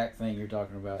exact thing you're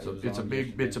talking about. So it's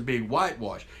a big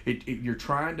whitewash. You're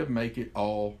trying to make it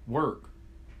all work.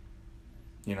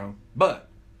 You know, but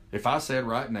if I said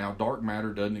right now dark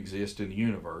matter doesn't exist in the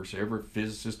universe, every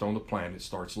physicist on the planet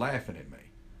starts laughing at me.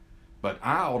 But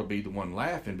I ought to be the one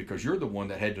laughing because you're the one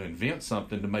that had to invent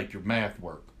something to make your math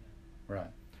work. Right.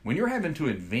 When you're having to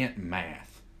invent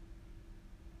math,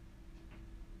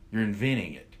 you're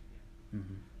inventing it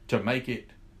to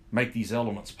make these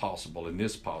elements possible and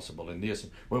this,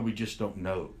 well, we just don't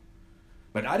know.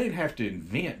 But I didn't have to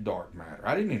invent dark matter.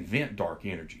 I didn't invent dark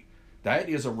energy. That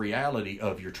is a reality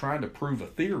of you're trying to prove a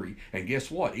theory, and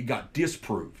guess what? It got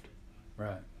disproved.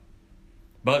 Right.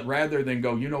 But rather than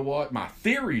go, you know what? My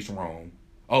theory's wrong.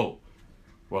 Oh,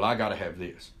 well, I got to have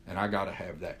this, and I got to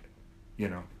have that. You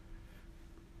know,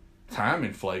 time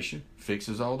inflation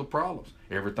fixes all the problems.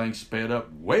 Everything's sped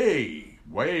up way,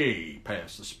 way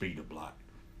past the speed of light.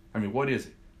 I mean, what is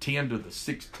it? 10 to the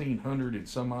 1600 and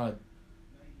some odd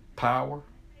power?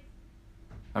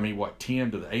 I mean, what,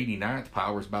 10 to the 89th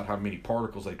power is about how many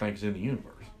particles they think is in the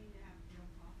universe.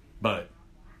 But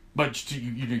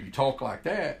you talk like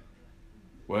that,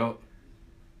 well,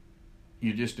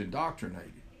 you're just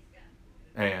indoctrinated.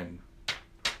 And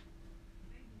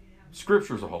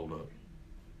Scripture's a hold up.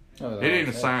 Oh, It ain't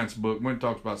a science book. When it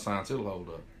talks about science, it'll hold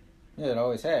up. Yeah, it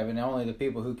always have. And only the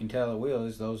people who can tell it will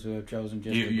is those who have chosen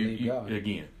just to believe God.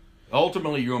 Again,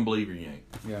 ultimately, you're going to believe or you ain't.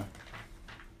 Yeah.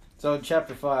 So in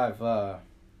chapter 5,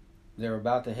 they're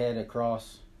about to head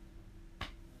across,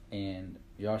 and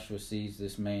Joshua sees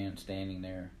this man standing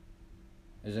there.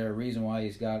 Is there a reason why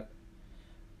he's got...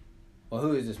 Well,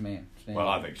 who is this man standing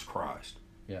Well, I there? think it's Christ.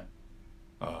 Yeah.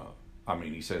 I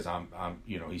mean, he says,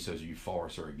 he says, you for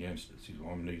us or against us. He says,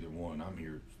 well, I'm neither one. I'm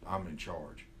here. I'm in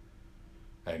charge.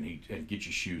 And get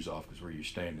your shoes off because where you're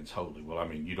standing is holy. Well, I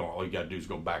mean, all you got to do is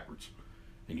go backwards.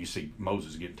 And you see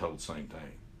Moses getting told the same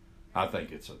thing. I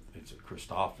think it's a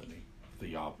Christophany,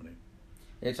 theophany.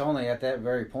 It's only at that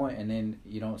very point, and then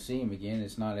you don't see him again.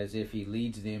 It's not as if he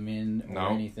leads them in or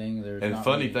anything. And the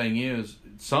funny thing is,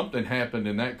 something happened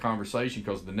in that conversation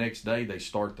because the next day they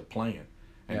start the plan.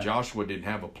 And Joshua didn't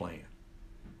have a plan.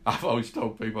 I've always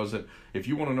told people, I said, if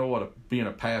you want to know what being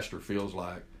a pastor feels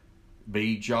like,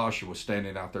 be Joshua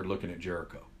standing out there looking at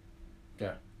Jericho.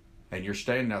 Yeah. And you're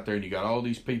standing out there and you got all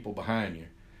these people behind you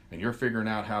and you're figuring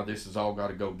out how this has all got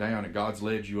to go down, and God's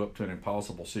led you up to an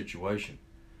impossible situation.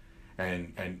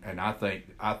 And I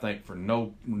think for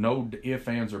no ifs,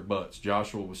 ands, or buts,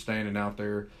 Joshua was standing out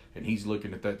there and he's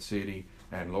looking at that city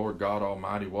and, Lord God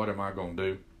Almighty, what am I going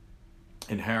to do?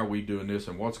 And how are we doing this?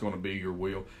 And what's going to be your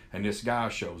will? And this guy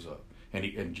shows up.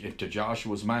 And to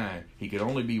Joshua's mind, he could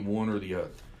only be one or the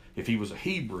other. If he was a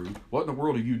Hebrew, what in the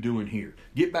world are you doing here?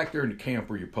 Get back there in the camp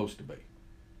where you're supposed to be.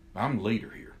 I'm the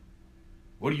leader here.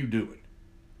 What are you doing?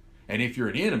 And if you're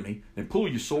an enemy, then pull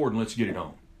your sword and let's get it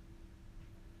on.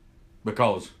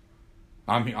 Because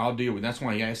I'll deal with it. That's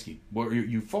why he asked you, well, are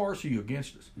you for us or are you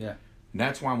against us? Yeah. And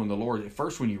that's why when the Lord, at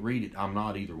first when you read it, I'm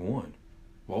not either one.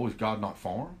 Well, is God not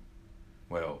for him?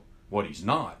 Well, what he's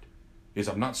not is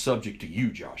I'm not subject to you,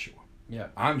 Joshua. Yeah.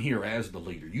 I'm here as the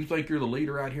leader. You think you're the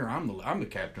leader out here? I'm the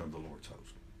captain of the Lord's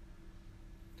host.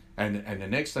 And the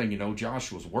next thing you know,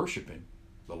 Joshua's worshiping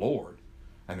the Lord.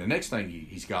 And the next thing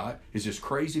he's got is this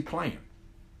crazy plan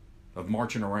of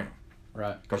marching around.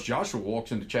 Right. Because Joshua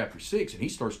walks into chapter 6 and he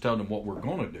starts telling them what we're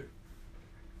going to do.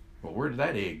 Well, where did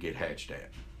that egg get hatched at?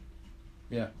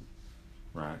 Yeah.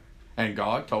 Right. And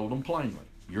God told them plainly,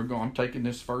 I'm taking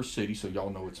this first city so y'all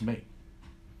know it's me.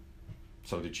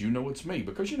 So that you know it's me.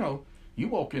 Because, you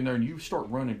walk in there and you start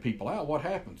running people out, what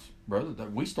happens, brother?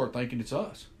 We start thinking it's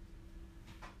us.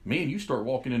 Me and you start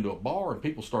walking into a bar and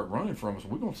people start running from us,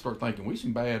 we're going to start thinking we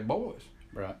some bad boys.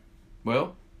 Right.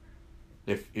 Well,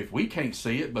 if we can't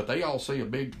see it, but they all see a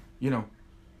big,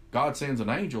 God sends an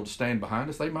angel to stand behind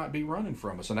us, they might be running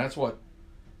from us. And that's what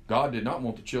God did not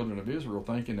want the children of Israel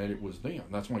thinking that it was them.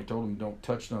 That's why he told them don't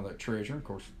touch none of that treasure. Of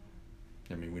course,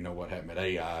 we know what happened at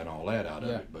Ai and all that out of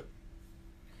it. But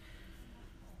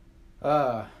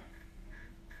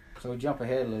so we jump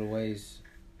ahead a little ways,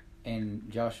 and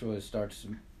Joshua starts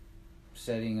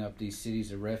setting up these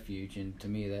cities of refuge, and to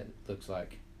me that looks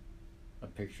like a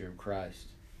picture of Christ.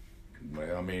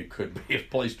 Well, it could be a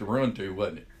place to run to,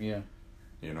 wouldn't it? Yeah.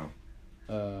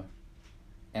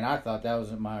 And I thought that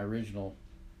wasn't my original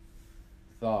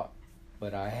thought,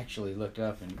 but I actually looked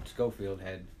up and Schofield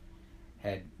had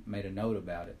made a note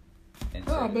about it and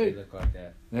said it looked like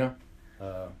that. Yeah.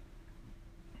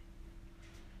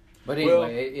 But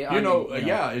anyway,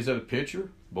 is it a picture?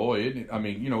 Boy, isn't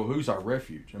it? Who's our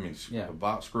refuge?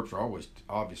 Scripture always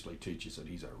obviously teaches that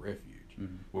he's our refuge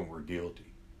when we're guilty.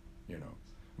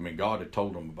 God had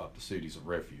told them about the cities of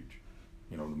refuge,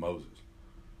 to Moses.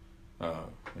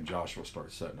 And Joshua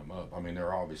started setting them up.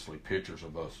 They're obviously pictures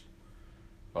of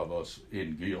us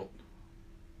in guilt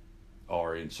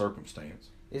or in circumstance.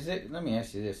 Let me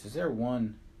ask you this. Is there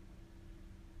one,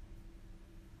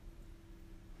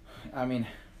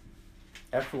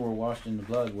 after we're washed in the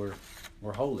blood, we're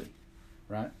holy,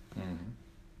 right? Mm-hmm.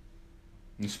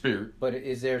 In spirit. But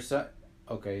is there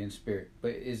in spirit.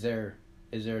 But is there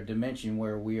a dimension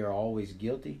where we are always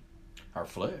guilty? Our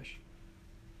flesh.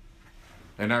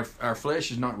 And our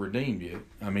flesh is not redeemed yet.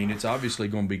 It's obviously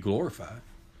going to be glorified.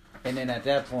 And then at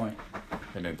that point.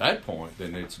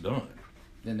 Then it's done.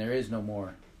 Then there is no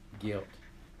more guilt.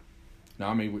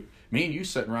 Now, me and you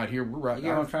sitting right here, we're right. You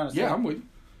know what I'm trying to say? Yeah, I'm with you.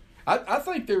 I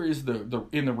think there is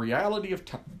in the reality of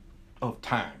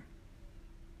time,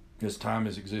 as time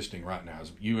is existing right now,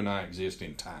 as you and I exist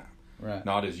in time. Right.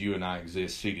 Not as you and I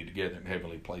exist seated together in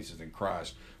heavenly places in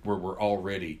Christ, where we're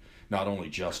already not only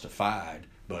justified,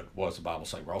 but what does the Bible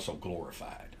say? We're also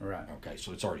glorified. Right. Okay,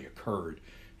 so it's already occurred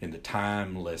in the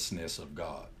timelessness of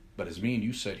God. But as me and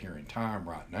you sit here in time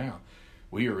right now,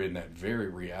 we are in that very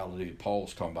reality that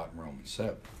Paul's talking about in Romans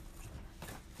 7.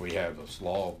 We have this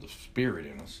law of the Spirit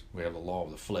in us. We have the law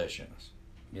of the flesh in us.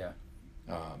 Yeah.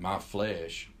 My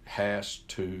flesh has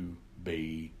to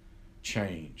be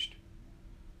changed.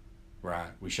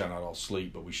 Right? We shall not all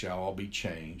sleep, but we shall all be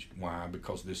changed. Why?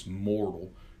 Because this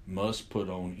mortal must put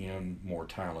on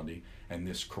immortality, and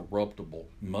this corruptible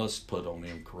must put on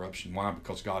incorruption. Why?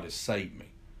 Because God has saved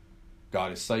me.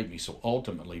 God has saved me. So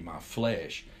ultimately, my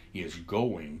flesh is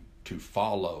going to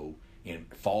fall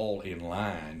in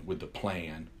line with the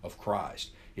plan of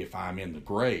Christ. If I'm in the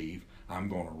grave, I'm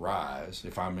going to rise.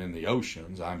 If I'm in the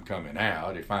oceans, I'm coming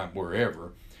out. If I'm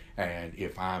wherever, and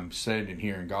if I'm sitting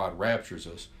here and God raptures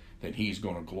us, then He's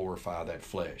going to glorify that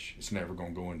flesh. It's never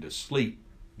going to go into sleep,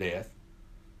 death,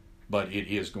 but it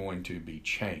is going to be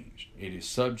changed. It is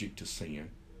subject to sin.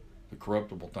 The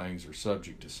corruptible things are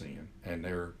subject to sin,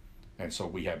 and so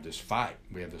we have this fight.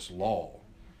 We have this law.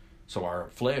 So our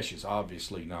flesh is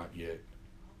obviously not yet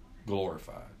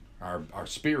glorified. Our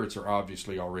spirits are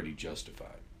obviously already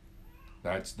justified.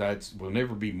 We'll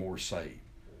never be more saved.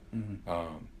 Mm-hmm.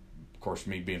 Of course,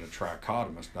 me being a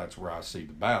trichotomist, that's where I see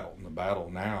the battle. And the battle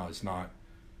now is not,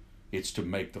 it's to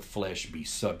make the flesh be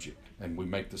subject. And we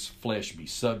make this flesh be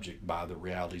subject by the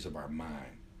realities of our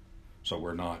mind. So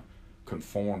we're not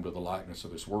conformed to the likeness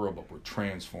of this world, but we're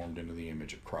transformed into the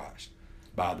image of Christ.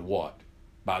 By the what?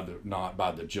 Because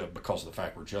of the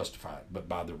fact we're justified, but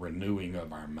by the renewing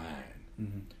of our mind.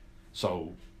 Mm-hmm.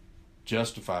 So,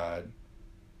 justified,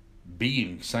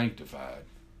 being sanctified,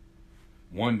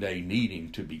 one day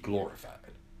needing to be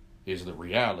glorified, is the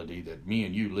reality that me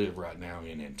and you live right now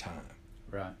in time.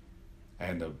 Right.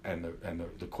 And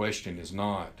the question is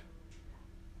not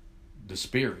the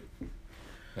spirit,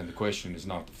 and the question is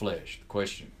not the flesh. The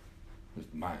question is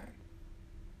the mind.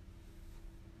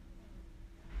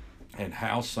 And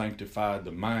how sanctified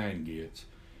the mind gets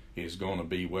is going to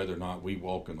be whether or not we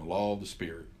walk in the law of the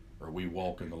Spirit or we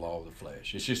walk in the law of the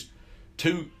flesh. It's just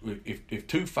two. If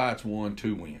two fights one,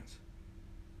 two wins.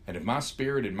 And if my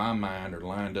spirit and my mind are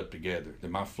lined up together,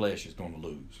 then my flesh is going to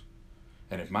lose.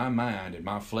 And if my mind and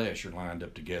my flesh are lined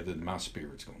up together, then my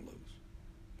spirit's going to lose.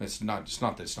 It's not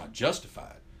that it's not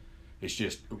justified. It's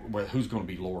just who's going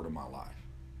to be Lord of my life.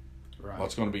 Right.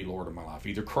 What's going to be Lord of my life?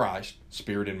 Either Christ,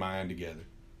 spirit and mind together.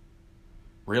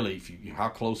 Really, how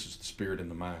close is the spirit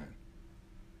and the mind?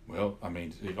 Well, I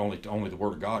mean, only the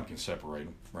Word of God can separate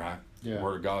them, right? Yeah. The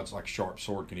Word of God's like a sharp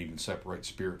sword, can even separate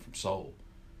spirit from soul.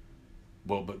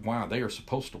 Well, but why? They are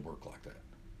supposed to work like that.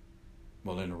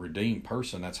 Well, in a redeemed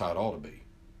person, that's how it ought to be.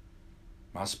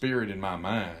 My spirit and my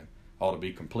mind ought to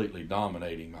be completely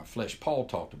dominating my flesh. Paul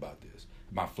talked about this,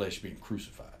 my flesh being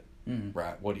crucified,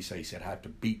 right? What did he say? He said, I have to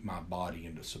beat my body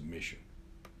into submission.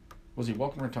 Was he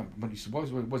walking around talking? But he said,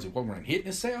 was he walking around hitting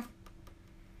himself?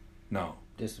 No.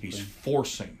 Discipline. He's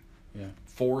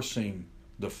forcing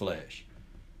the flesh.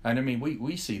 And I mean,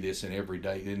 we see this in every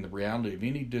day, in the reality of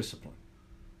any discipline.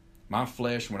 My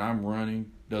flesh, when I'm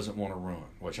running, doesn't want to run,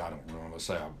 which I don't run. Let's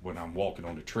say when I'm walking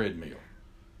on the treadmill.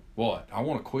 What? I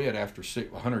want to quit after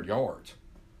 100 yards.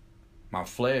 My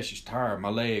flesh is tired. My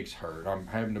legs hurt. I'm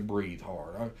having to breathe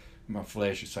hard. My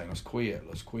flesh is saying, let's quit.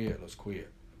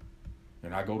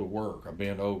 And I go to work. I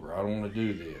bend over. I don't want to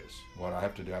do this. What I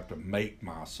have to do, I have to make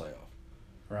myself.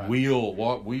 Right. Will?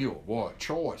 What?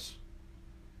 Choice.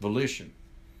 Volition.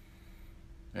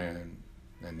 And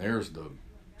there's the...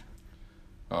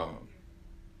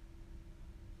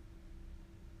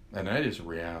 and that is a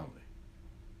reality.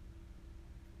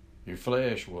 Your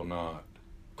flesh will not.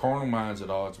 Carnal mind's at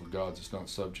odds with God's. It's not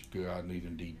subject to God, neither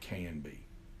indeed can be.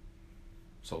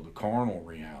 So the carnal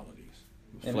realities,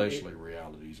 the fleshly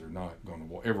realities, are not going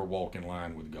to ever walk in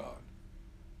line with God.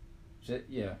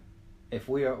 Yeah, if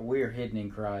we are hidden in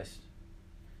Christ,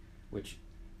 which,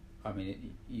 I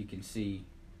mean, you can see,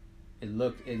 it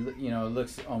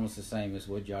looks almost the same as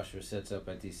what Joshua sets up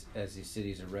as these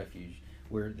cities of refuge,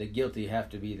 where the guilty have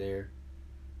to be there.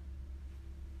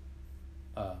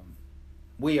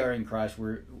 We are in Christ.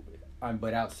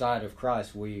 But outside of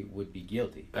Christ, we would be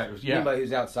guilty. Anybody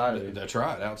who's outside of it. That's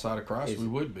right. Outside of Christ, we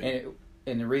would be.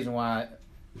 And the reason why,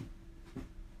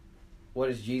 what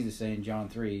does Jesus say in John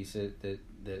 3? He said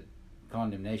that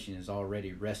condemnation is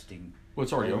already resting Well,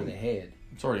 it's already over on the you. head.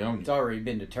 It's already on It's you. already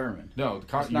been determined. No,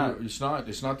 it's not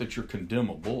that you're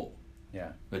condemnable.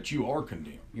 Yeah. That you are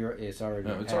condemned. It's already.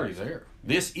 No, it's already there.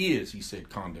 This is, he said,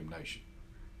 condemnation.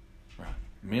 Right.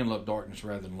 Men love darkness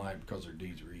rather than light because their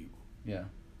deeds are evil. Yeah.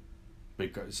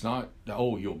 Because it's not,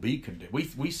 oh, you'll be condemned.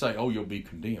 We say, oh, you'll be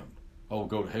condemned. Oh,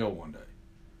 go to hell one day.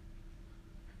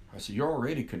 I said, you're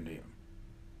already condemned.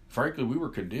 Frankly, we were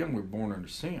condemned. We were born under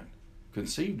sin,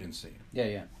 conceived in sin.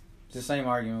 Yeah. It's the same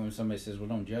argument when somebody says, well,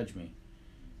 don't judge me.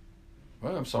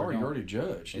 Well, I'm sorry, you're already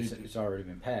judged. It's already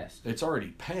been passed. It's already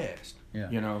passed. Yeah.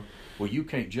 You know, well, you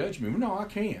can't judge me. Well, no, I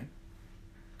can.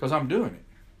 Because I'm doing it.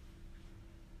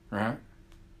 Right?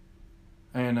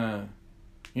 And,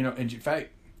 you know, in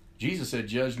fact, Jesus said,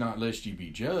 judge not lest you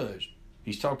be judged.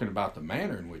 He's talking about the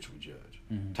manner in which we judge.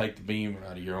 Mm-hmm. Take the beam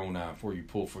out of your own eye before you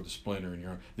pull for the splinter in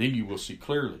your own. Then you will see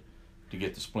clearly to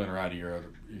get the splinter out of your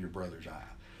brother's eye.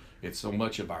 It's so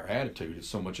much of our attitude. It's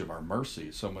so much of our mercy.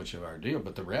 It's so much of our deal.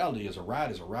 But the reality is, a right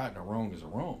is a right, and a wrong is a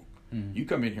wrong. Mm-hmm. You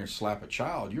come in here and slap a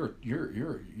child, you're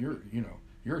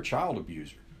a child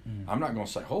abuser. Mm-hmm. I'm not going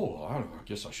to say, oh, I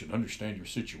guess I should understand your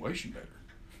situation better.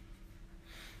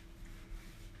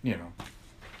 You know.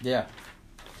 Yeah.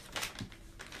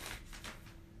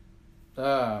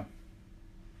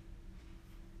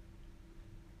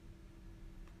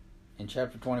 In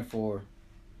chapter 24,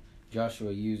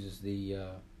 Joshua uses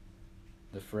the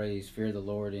phrase "fear the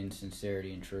Lord in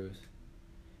sincerity and truth,"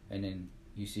 and then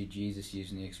you see Jesus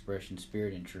using the expression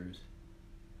 "spirit and truth."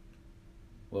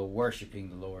 Well, worshiping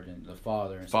the Lord and the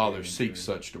Father. And Father seeks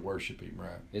such to worship Him,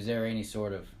 right? Is there any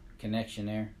sort of connection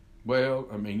there? Well,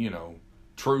 I mean, you know,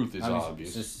 truth is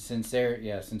obvious.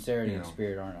 Sincerity and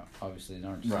spirit aren't the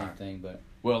same thing, but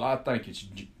well, I think it's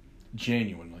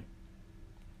genuinely.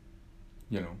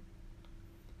 You know,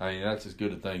 I mean, that's as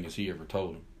good a thing as He ever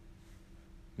told him.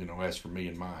 You know, as for me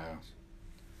and my house.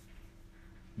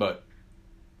 But,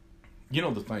 you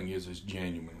know, the thing is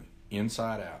genuinely,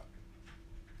 inside out.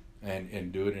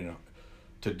 And do it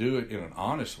to do it in an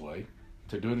honest way,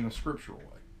 to do it in a scriptural way.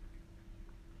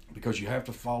 Because you have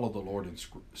to follow the Lord in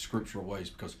scriptural ways.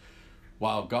 Because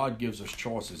while God gives us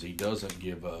choices, He doesn't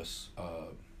give us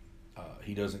the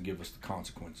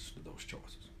consequences to those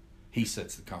choices. He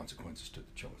sets the consequences to the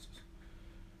choices.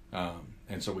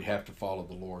 And so we have to follow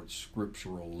the Lord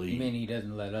scripturally. You mean He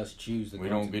doesn't let us choose the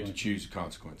consequences? We don't get to choose the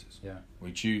consequences. Yeah.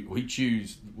 We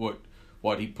choose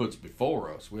what He puts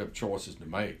before us. We have choices to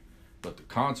make. But the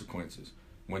consequences,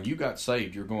 when you got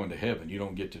saved, you're going to heaven. You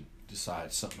don't get to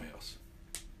decide something else.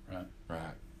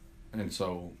 Right. And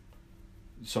so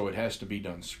it has to be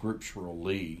done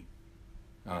scripturally.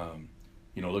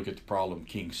 You know, look at the problem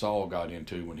King Saul got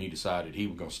into when he decided he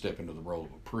was going to step into the role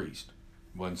of a priest.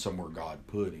 It wasn't somewhere God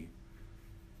put him.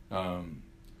 And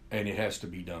it has to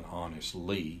be done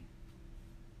honestly,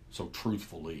 so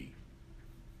truthfully.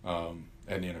 And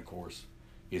then, of course,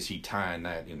 is he tying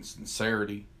that in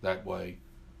sincerity that way?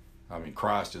 I mean,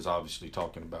 Christ is obviously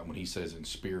talking about, when he says in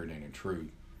spirit and in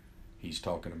truth, he's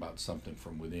talking about something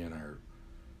from within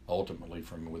ultimately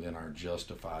from within our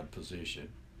justified position.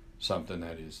 Something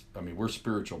that is, I mean, we're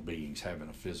spiritual beings having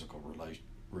a physical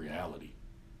reality.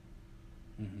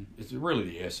 Mm-hmm. It's really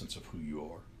the essence of who you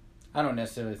are. I don't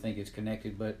necessarily think it's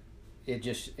connected, but it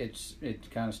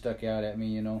kind of stuck out at me,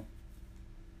 you know.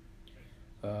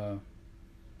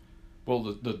 Well,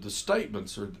 the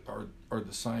statements are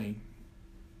the same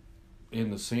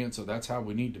in the sense of that's how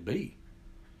we need to be.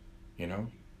 You know,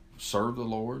 serve the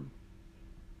Lord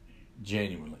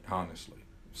genuinely, honestly.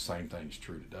 Same thing is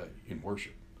true today in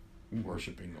worship. Mm-hmm.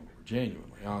 Worshiping the Lord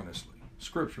genuinely, honestly,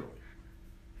 scripturally.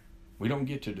 We don't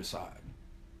get to decide.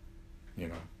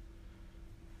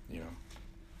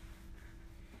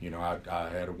 I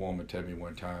had a woman tell me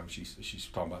one time, she's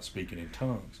talking about speaking in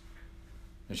tongues.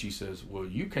 And she says, well,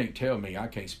 you can't tell me I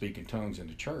can't speak in tongues in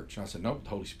the church. And I said, no, but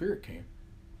the Holy Spirit can.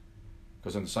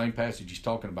 Because in the same passage he's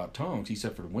talking about tongues, he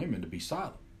said for the women to be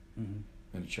silent in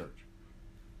the church.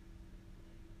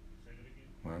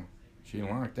 Well, she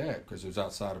didn't like that because it was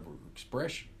outside of her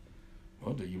expression.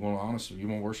 Well, do you want to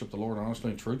worship the Lord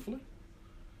honestly and truthfully?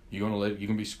 You're going to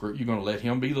let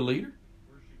him be the leader?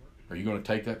 Are you going to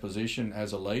take that position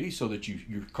as a lady so that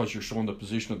because you're showing the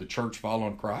position of the church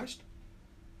following Christ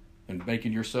and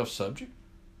making yourself subject?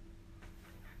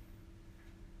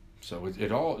 So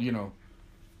it all,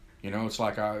 it's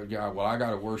like I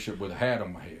got to worship with a hat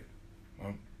on my head.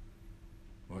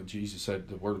 Well, Jesus said,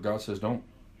 the Word of God says don't.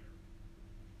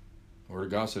 The Word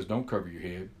of God says don't cover your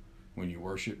head when you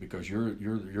worship because you're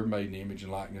made in the image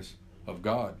and likeness of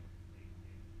God.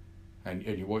 And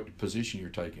what position you're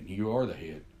taking. You are the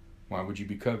head. Why would you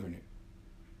be covering it?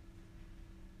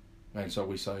 And so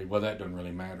we say, well, that doesn't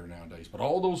really matter nowadays. But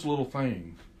all those little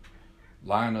things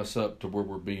line us up to where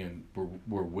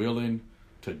we're willing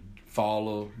to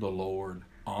follow the Lord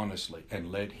honestly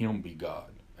and let Him be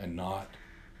God, and not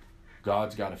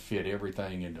God's got to fit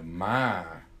everything into my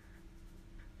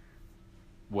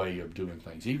way of doing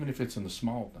things, even if it's in the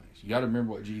small things. You got to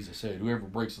remember what Jesus said: whoever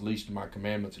breaks the least of my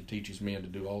commandments and teaches men to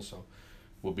do also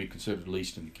will be considered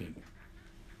least in the kingdom.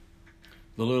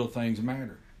 The little things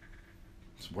matter.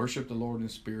 It's worship the Lord in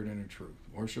spirit and in truth.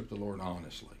 Worship the Lord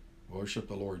honestly. Worship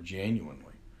the Lord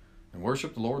genuinely. And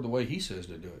worship the Lord the way He says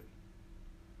to do it.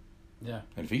 Yeah.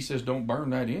 And if He says don't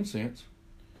burn that incense,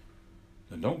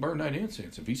 then don't burn that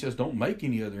incense. If He says don't make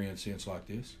any other incense like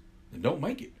this, then don't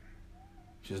make it.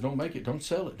 He says don't make it, don't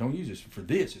sell it, don't use it. It's for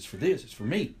this, it's for this, it's for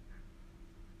me.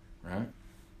 Right?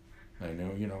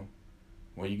 And you know,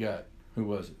 well, you got, who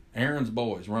was it? Aaron's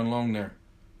boys run along there,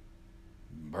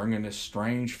 burning this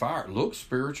strange fire. It looks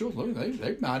spiritual. Look,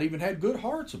 they've not even had good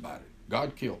hearts about it.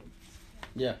 God killed them.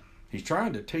 Yeah. He's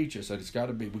trying to teach us that it's got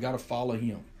to be, we got to follow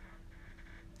Him.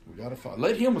 We got to follow.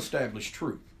 Let Him establish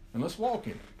truth, and let's walk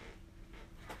in it.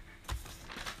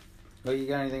 Well, you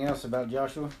got anything else about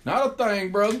Joshua? Not a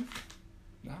thing, brother.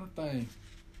 Not a thing.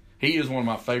 He is one of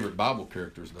my favorite Bible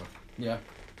characters, though. Yeah.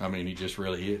 I mean, he just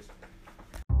really is.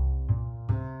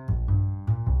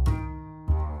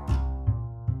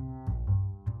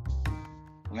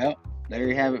 Well, there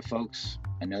you have it, folks.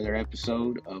 Another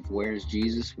episode of Where's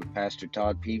Jesus with Pastor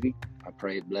Todd Peavy. I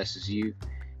pray it blesses you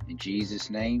in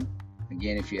Jesus' name.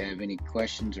 Again, if you have any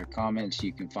questions or comments,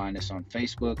 you can find us on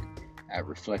Facebook at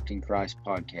Reflecting Christ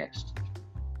Podcast.